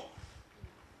you. That's all.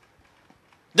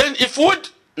 Then if would,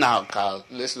 now Carl,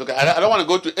 let's look at, I don't want to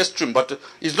go to extreme, but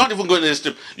it's not even going to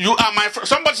extreme. You are my friend.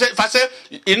 Somebody said, if I say,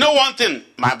 you know one thing,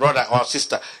 my brother or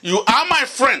sister, you are my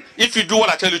friend if you do what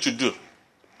I tell you to do.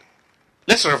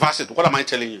 Let's reverse it. What am I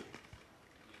telling you?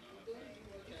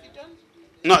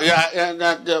 No,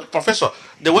 the professor,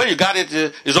 the way you got it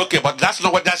is okay, but that's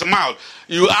not what that's mild.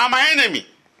 You are my enemy.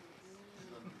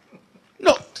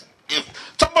 No,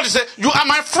 if somebody say you are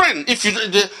my friend,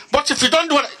 but if you don't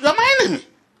do it, you are my enemy.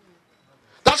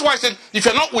 That's why I said if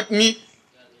you're not with me,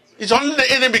 it's only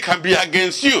the enemy can be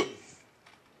against you.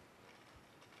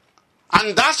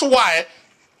 And that's why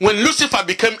when Lucifer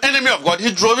became enemy of God,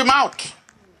 he drove him out.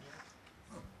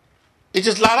 It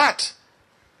is like that.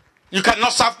 You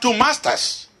cannot serve two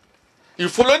masters. You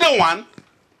follow the one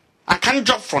and can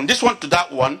jump from this one to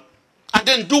that one and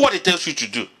then do what it tells you to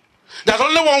do. There's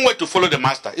only one way to follow the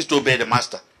master, is to obey the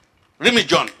master. Read me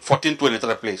John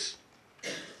 14:23, please.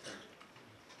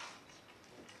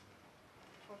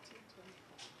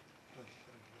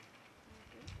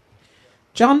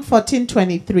 John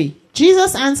 14:23.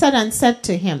 Jesus answered and said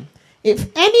to him,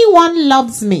 if anyone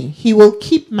loves me, he will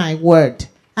keep my word,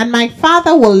 and my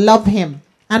Father will love him,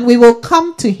 and we will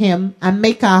come to him and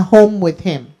make our home with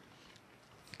him.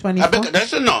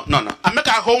 24. No. I make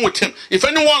our home with him. If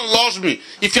anyone loves me,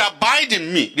 if you abide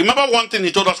in me. Remember one thing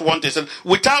he told us one day. He said,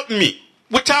 without me,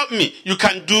 you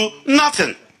can do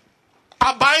nothing.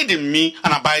 Abide in me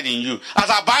and abide in you. As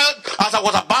I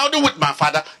was abiding with my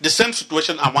Father, the same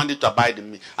situation I wanted to abide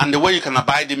in me. And the way you can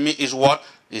abide in me is what?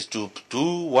 Is to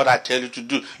do what I tell you to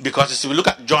do. Because if you look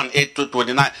at John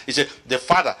 8:29, he said, the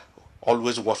Father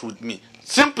always was with me.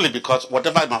 Simply because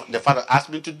whatever the Father asked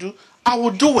me to do, I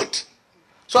will do it.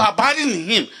 So abiding in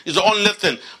him is the only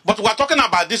thing. But we're talking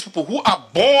about these people who are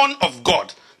born of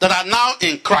God, that are now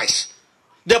in Christ.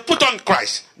 They put on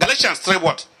Christ. Galatians 3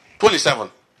 what? 27.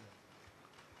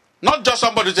 Not just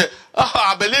somebody say, oh,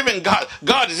 I believe in God.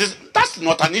 God is this. That's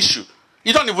not an issue.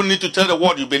 You don't even need to tell the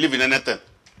world you believe in anything.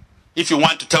 If you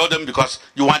want to tell them because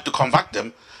you want to convert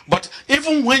them. But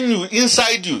even when you,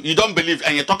 inside you, you don't believe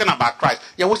and you're talking about Christ,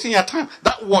 you're wasting your time.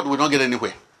 That word will not get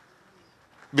anywhere.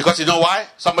 Because you know why?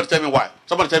 Somebody tell me why.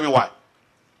 Somebody tell me why.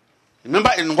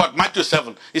 Remember in what? Matthew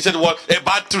 7. He said, well, a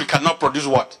bad tree cannot produce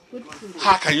what?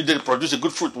 How can you then produce a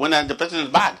good fruit when the person is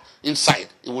bad inside?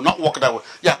 It will not work that way.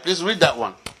 Yeah, please read that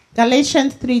one.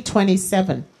 Galatians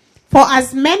 3:27. For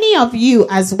as many of you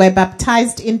as were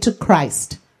baptized into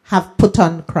Christ have put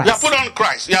on Christ. You have put on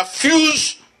Christ. You have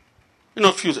fused,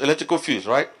 fuse, electrical fuse,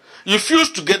 right? You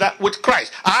fuse together with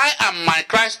Christ. I and my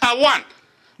Christ are one.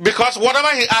 Because whatever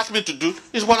he asked me to do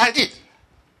is what I did.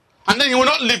 And then he will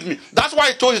not leave me. That's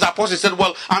why he told his apostles, he said,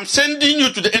 well, I'm sending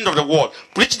you to the end of the world.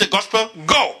 Preach the gospel,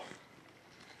 go.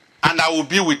 And I will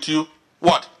be with you,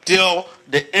 what? Till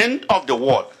the end of the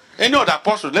world. Any other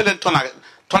apostle, let them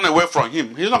turn away from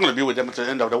him. He's not going to be with them until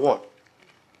the end of the world.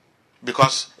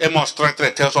 Because Amos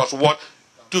 3:3 tells us what?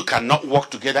 Two cannot work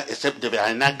together except they are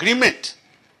in agreement.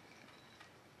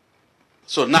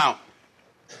 So now,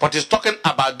 but he's talking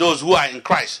about those who are in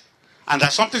Christ. And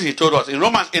there's something he told us. In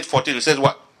Romans 8:14, he says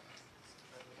what?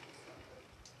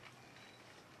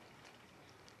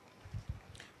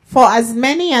 For as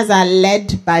many as are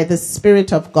led by the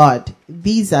Spirit of God,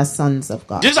 these are sons of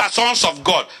God. These are sons of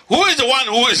God. Who is the one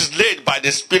who is led by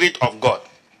the Spirit of God?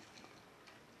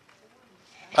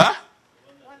 Huh?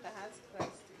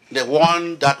 The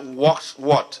one that walks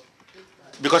what?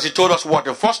 Because he told us what?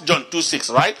 In 1 John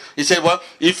 2:6, right? He said, well,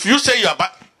 if you say you are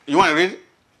you want to read it?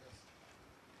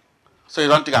 So you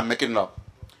don't think I'm making it up?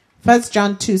 1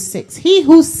 John 2:6. He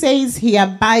who says he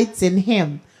abides in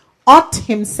him ought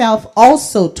himself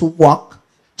also to walk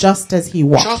just as he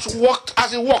walked. Just walk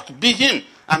as he walked. Be him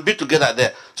and be together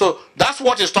there. So that's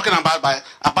what he's talking about by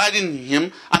abiding in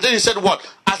him. And then he said what?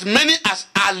 As many as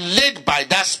are led by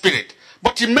that Spirit.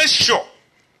 But he made sure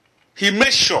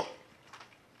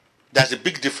there's a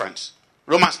big difference.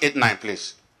 Romans 8:9,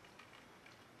 please.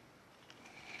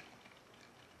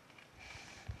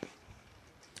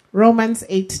 Romans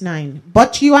 8:9.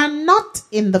 But you are not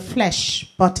in the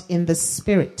flesh, but in the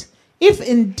Spirit. If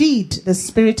indeed the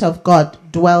Spirit of God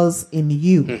dwells in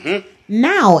you. Mm-hmm.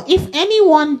 Now, if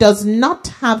anyone does not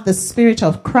have the Spirit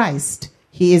of Christ,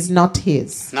 he is not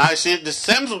his. Now you see, the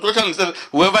same situation says,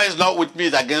 whoever is not with me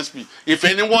is against me. If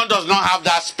anyone does not have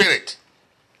that Spirit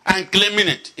and claiming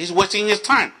it, he's wasting his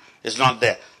time. It's not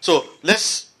there. So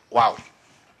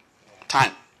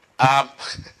time.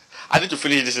 I need to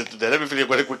finish this today. Let me finish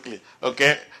very quickly.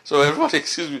 Okay? So everybody,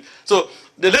 excuse me. So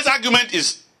the next argument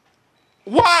is,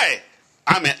 why?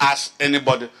 I may ask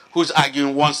anybody who's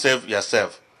arguing oneself,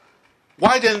 yourself.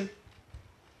 Why then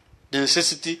the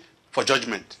necessity for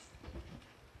judgment?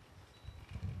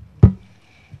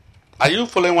 Are you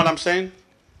following what I'm saying?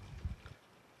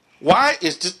 Why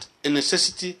is it a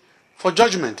necessity for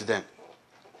judgment then?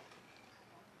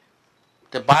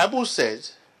 The Bible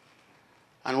says,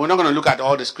 and we're not going to look at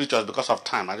all the scriptures because of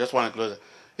time. I just want to close it.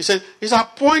 He said, it's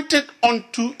appointed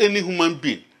unto any human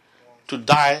being to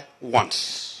die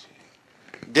once.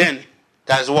 Then,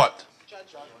 there's what?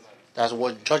 Judgment. That's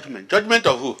what? Judgment. Judgment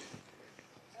of who?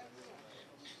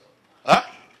 Huh?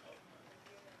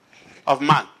 Of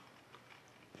man.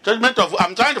 Judgment of,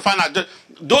 I'm trying to find out,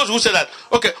 those who say that,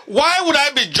 okay, why would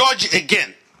I be judged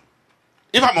again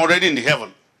if I'm already in the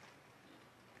heaven?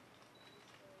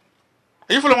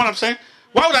 Are you following what I'm saying?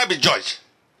 Why would I be judged?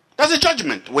 There's a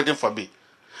judgment waiting for me.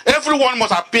 Everyone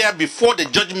must appear before the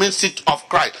judgment seat of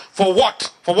Christ. For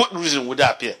what? For what reason would they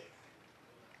appear?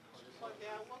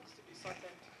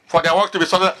 For their work to be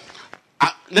sorted.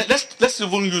 Let's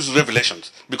even use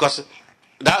Revelations, because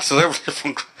that's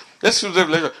Revelation. Let's use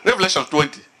Revelation. Revelation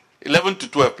 20, 11 to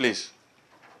 12, please.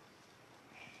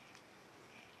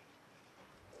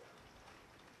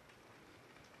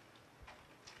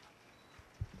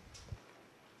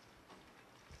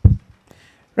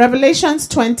 Revelations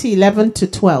 20, 11 to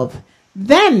 12.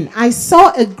 Then I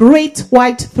saw a great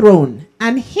white throne,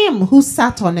 and him who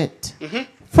sat on it,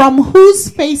 from whose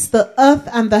face the earth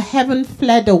and the heaven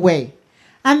fled away,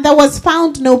 and there was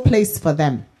found no place for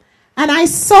them. And I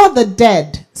saw the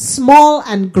dead, small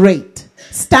and great,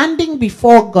 standing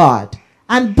before God,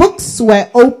 and books were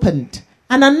opened,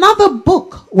 and another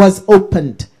book was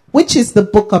opened, which is the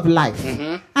book of life.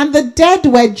 And the dead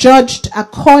were judged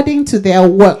according to their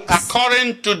works.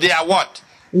 According to their what?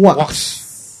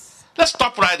 Works. Let's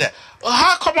stop right there.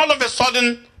 How come all of a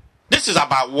sudden this is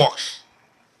about works?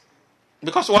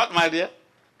 Because what, my dear?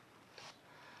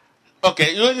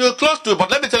 Okay, you're close to it, but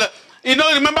let me tell you.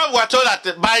 Remember we were told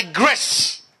that by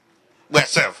grace we're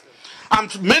saved.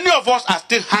 And many of us are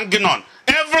still hanging on.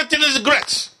 Everything is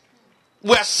great.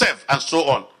 We are saved and so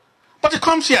on. But he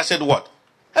comes here and said what?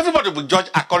 Everybody will judge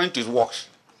according to his works.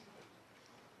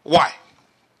 Why?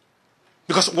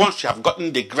 Because once you have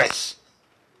gotten the grace,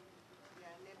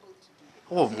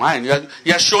 oh man,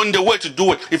 you are shown the way to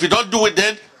do it. If you don't do it,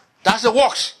 then that's the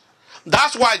works.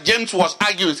 That's why James was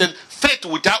arguing. He said, faith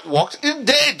without works is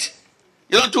dead.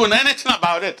 You don't do anything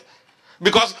about it.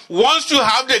 Because once you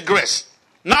have the grace,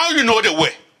 now you know the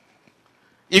way.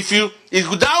 If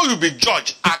now you'll be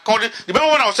judged according.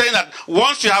 Remember when I was saying that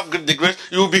once you have the grace,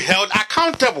 you will be held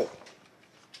accountable.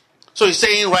 So he's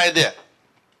saying right there,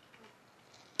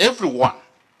 everyone.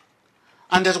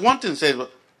 And there's one thing said,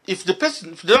 if they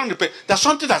don't repay, there's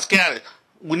something that's scary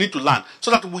we need to learn.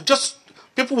 So that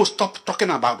people will stop talking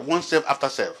about oneself after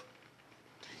self.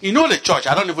 You know the church,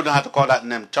 I don't even know how to call that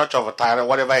name, Church of Tyre,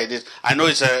 whatever it is. I know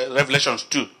it's Revelations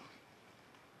 2,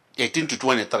 18 to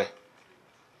 23.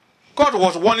 God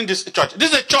was warning this church.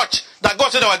 This is a church that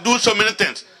God said they were doing so many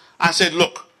things. And said,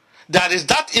 look, there is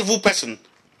that evil person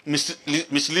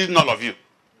misleading all of you.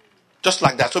 Just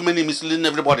like that, so many misleading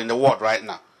everybody in the world right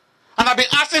now. And I've been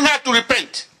asking her to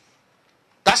repent.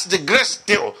 That's the grace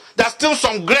still. There's still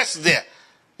some grace there.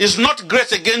 It's not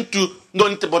grace again to know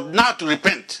anything, but now to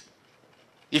repent.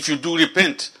 If you do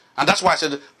repent. And that's why I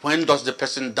said, when does the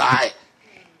person die?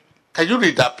 Can you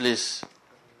read that, please?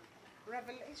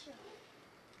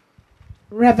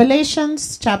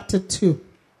 Revelations chapter 2,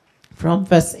 from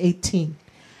verse 18.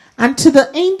 And to the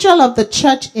angel of the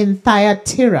church in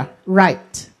Thyatira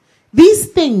write, these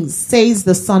things says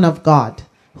the Son of God,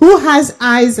 who has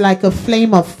eyes like a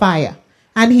flame of fire,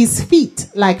 and his feet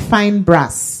like fine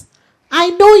brass.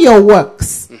 I know your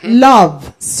works,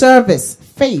 love, service,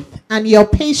 faith, and your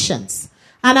patience.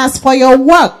 And as for your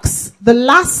works, the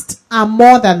last are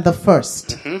more than the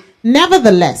first.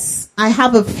 Nevertheless, I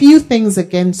have a few things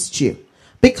against you,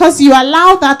 because you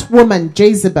allow that woman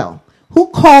Jezebel, who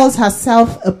calls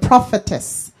herself a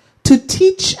prophetess, to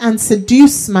teach and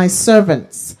seduce my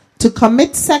servants, to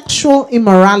commit sexual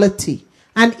immorality,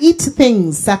 and eat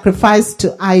things sacrificed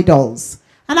to idols.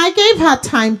 And I gave her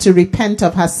time to repent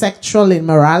of her sexual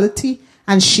immorality,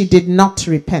 and she did not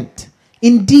repent.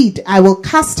 Indeed, I will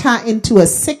cast her into a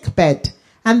sick bed,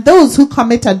 and those who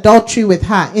commit adultery with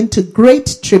her into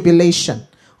great tribulation,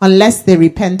 unless they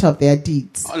repent of their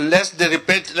deeds. Unless they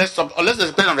repent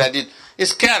of their deeds.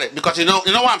 It's scary, because you know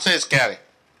what I'm saying is scary.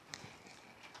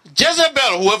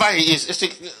 Jezebel, whoever he is,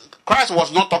 Christ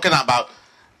was not talking about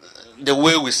the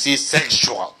way we see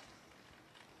sexual.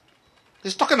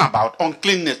 He's talking about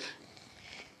uncleanness,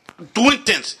 doing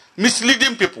things,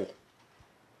 misleading people.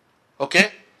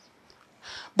 Okay?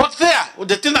 But there,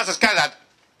 the thing that's scary, that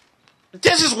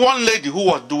this is one lady who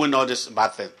was doing all this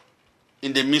bad thing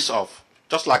in the midst of,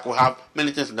 just like we have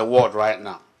many things in the world right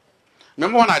now.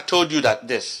 Remember when I told you that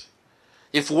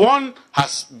if one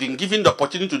has been given the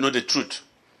opportunity to know the truth,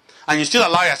 and you still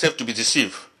allow yourself to be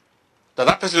deceived,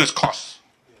 that person is cursed.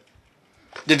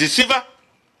 The deceiver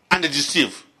and the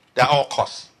deceived, they are all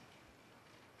cursed.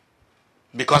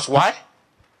 Because why?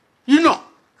 You know.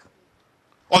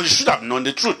 Or you should have known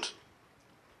the truth.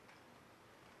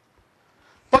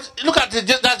 But look at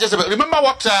that Jezebel. Remember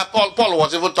what Paul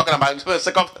was even talking about.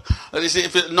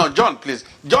 John, please.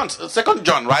 Second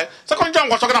John, right? Second John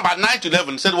was talking about 9 to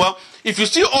 11. He said, well, if you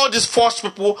see all these false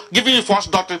people giving you false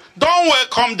doctrine, don't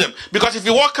welcome them. Because if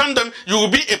you welcome them, you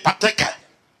will be a partaker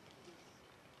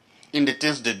in the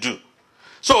things they do.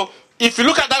 So, if you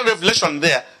look at that revelation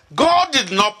there, God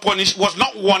did not punish, was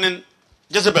not warning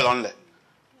Jezebel only.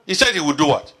 He said he would do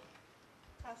what?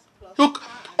 Look,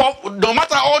 no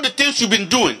matter all the things you've been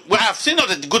doing, well, I've seen all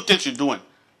the good things you're doing.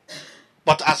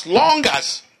 But as long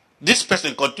as this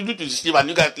person continues to deceive and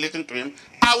you guys listen to him,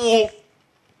 I will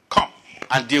come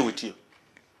and deal with you.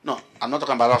 No, I'm not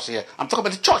talking about us here. I'm talking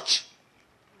about the church.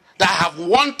 That have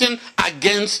one thing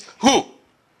against who?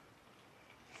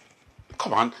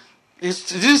 Come on. He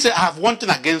didn't say I have one thing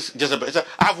against Jezebel. He said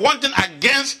I have one thing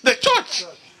against the church.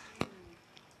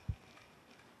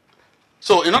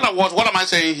 So, in other words, what am I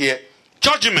saying here?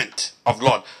 Judgment of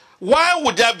Lord. Why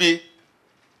would there be?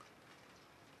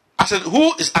 I said,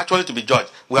 who is actually to be judged?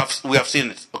 We have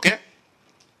seen it. Okay.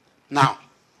 Now,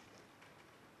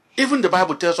 even the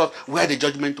Bible tells us where the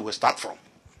judgment will start from.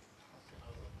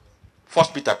 1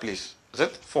 Peter, please. Is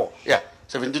it 4? Yeah,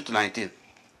 17 to 19.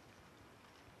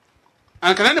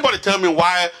 And can anybody tell me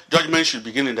why judgment should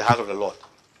begin in the house of the Lord?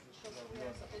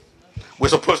 We're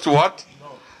supposed to what?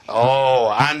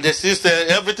 Oh, and the sister,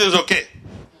 everything's okay.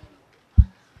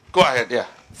 Go ahead, yeah.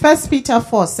 1 Peter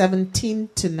 4, 17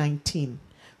 to 19.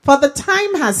 For the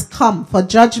time has come for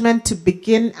judgment to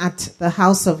begin at the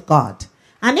house of God.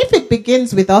 And if it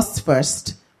begins with us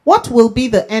first, what will be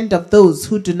the end of those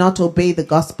who do not obey the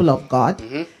gospel of God?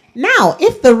 Now,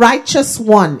 if the righteous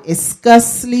one is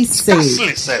scarcely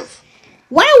saved,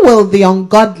 where will the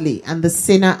ungodly and the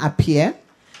sinner appear?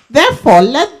 Therefore,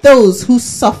 let those who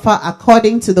suffer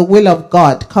according to the will of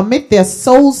God commit their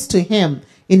souls to him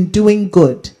in doing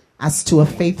good, as to a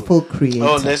faithful creator.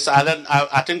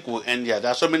 I think we'll end here.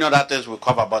 There are so many other things we'll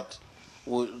cover, but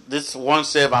this one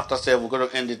save after save, we're going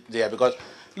to end it there. Because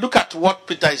look at what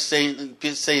Peter is saying.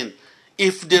 He's saying,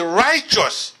 if the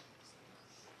righteous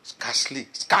scarcely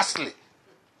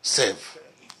save,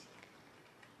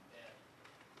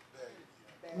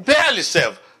 barely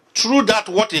save, through that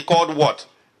what he called what?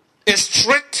 A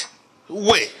straight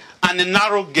way and a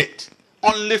narrow gate,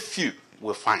 only few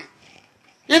will find.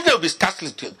 If they will be scarcely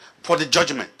for the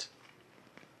judgment,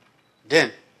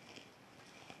 then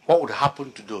what would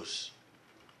happen to those?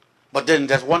 But then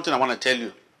there's one thing I want to tell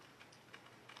you.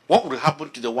 What would happen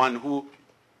to the one who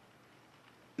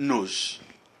knows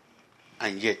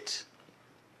and yet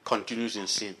continues in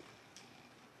sin?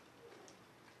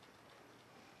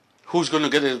 Who's going to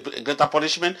get a greater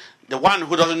punishment? The one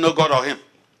who doesn't know God or him.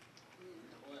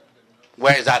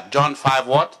 Where is that? John 5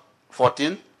 what?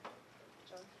 14?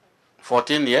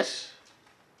 14, yes.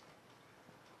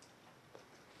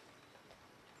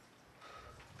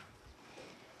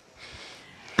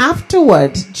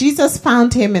 Afterward, Jesus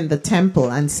found him in the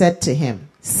temple and said to him,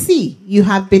 see, you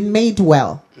have been made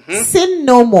well. Sin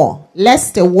no more,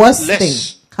 lest a worse thing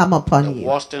come upon you. The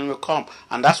worst thing will come.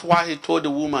 And that's why he told the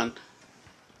woman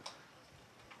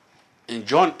in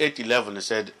John 8:11, he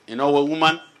said, you know what,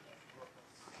 woman,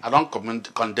 I don't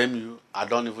condemn you. I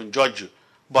don't even judge you.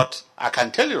 But I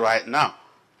can tell you right now,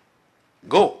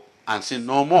 go and sin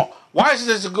no more. Why is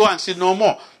it to go and sin no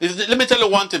more? Let me tell you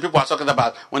one thing people are talking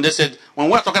about when they said, when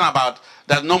we're talking about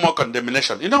there's no more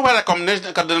condemnation. You know where the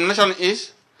condemnation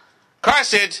is?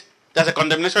 Christ said there's a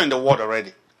condemnation in the world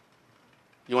already.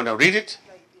 You want to read it?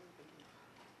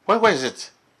 Where is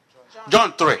it?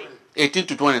 John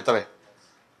 3:18-23.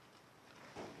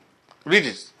 Read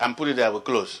it and put it there. We'll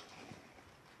close.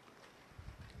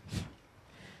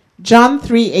 John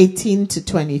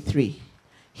 3:18-23.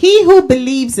 He who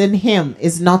believes in him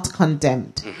is not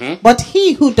condemned, but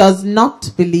he who does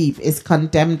not believe is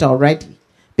condemned already,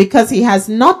 because he has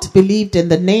not believed in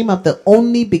the name of the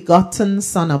only begotten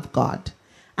Son of God.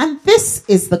 And this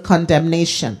is the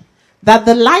condemnation, that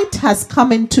the light has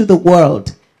come into the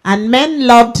world, and men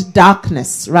loved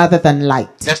darkness rather than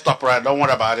light. Let's stop right. Don't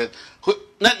worry about it.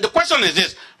 The question is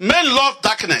this: men love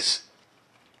darkness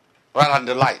rather than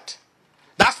the light.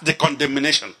 That's the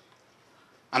condemnation.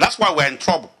 And that's why we're in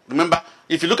trouble. Remember,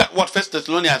 if you look at what 1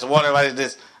 Thessalonians, whatever it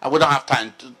is, and we don't have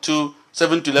time,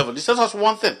 2:7-11, he says us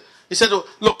one thing. He said,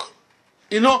 look,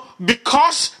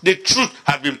 because the truth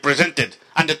has been presented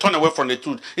and they turn away from the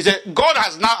truth, he said, God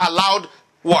has now allowed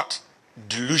what?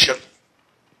 Delusion.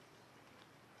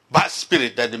 By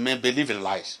spirit, that they may believe in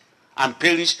lies and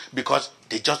perish because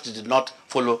they just did not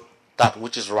follow that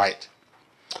which is right.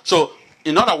 So,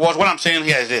 in other words, what I'm saying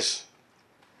here is this.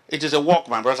 It is a walk,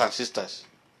 my brothers and sisters.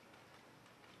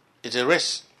 It's a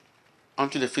race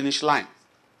onto the finish line.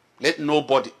 Let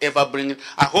nobody ever bring it.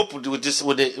 I hope with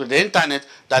the internet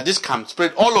that this can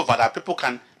spread all over, that people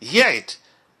can hear it,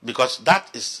 because that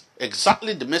is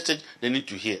exactly the message they need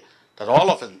to hear. That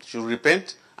all of them should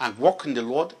repent and walk in the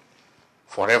Lord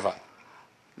forever.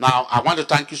 Now, I want to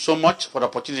thank you so much for the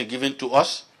opportunity given to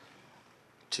us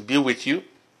to be with you,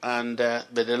 and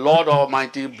may the Lord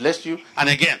Almighty bless you. And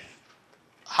again,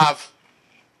 have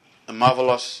a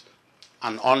marvelous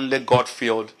and only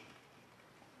God-filled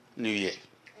New Year.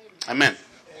 Amen.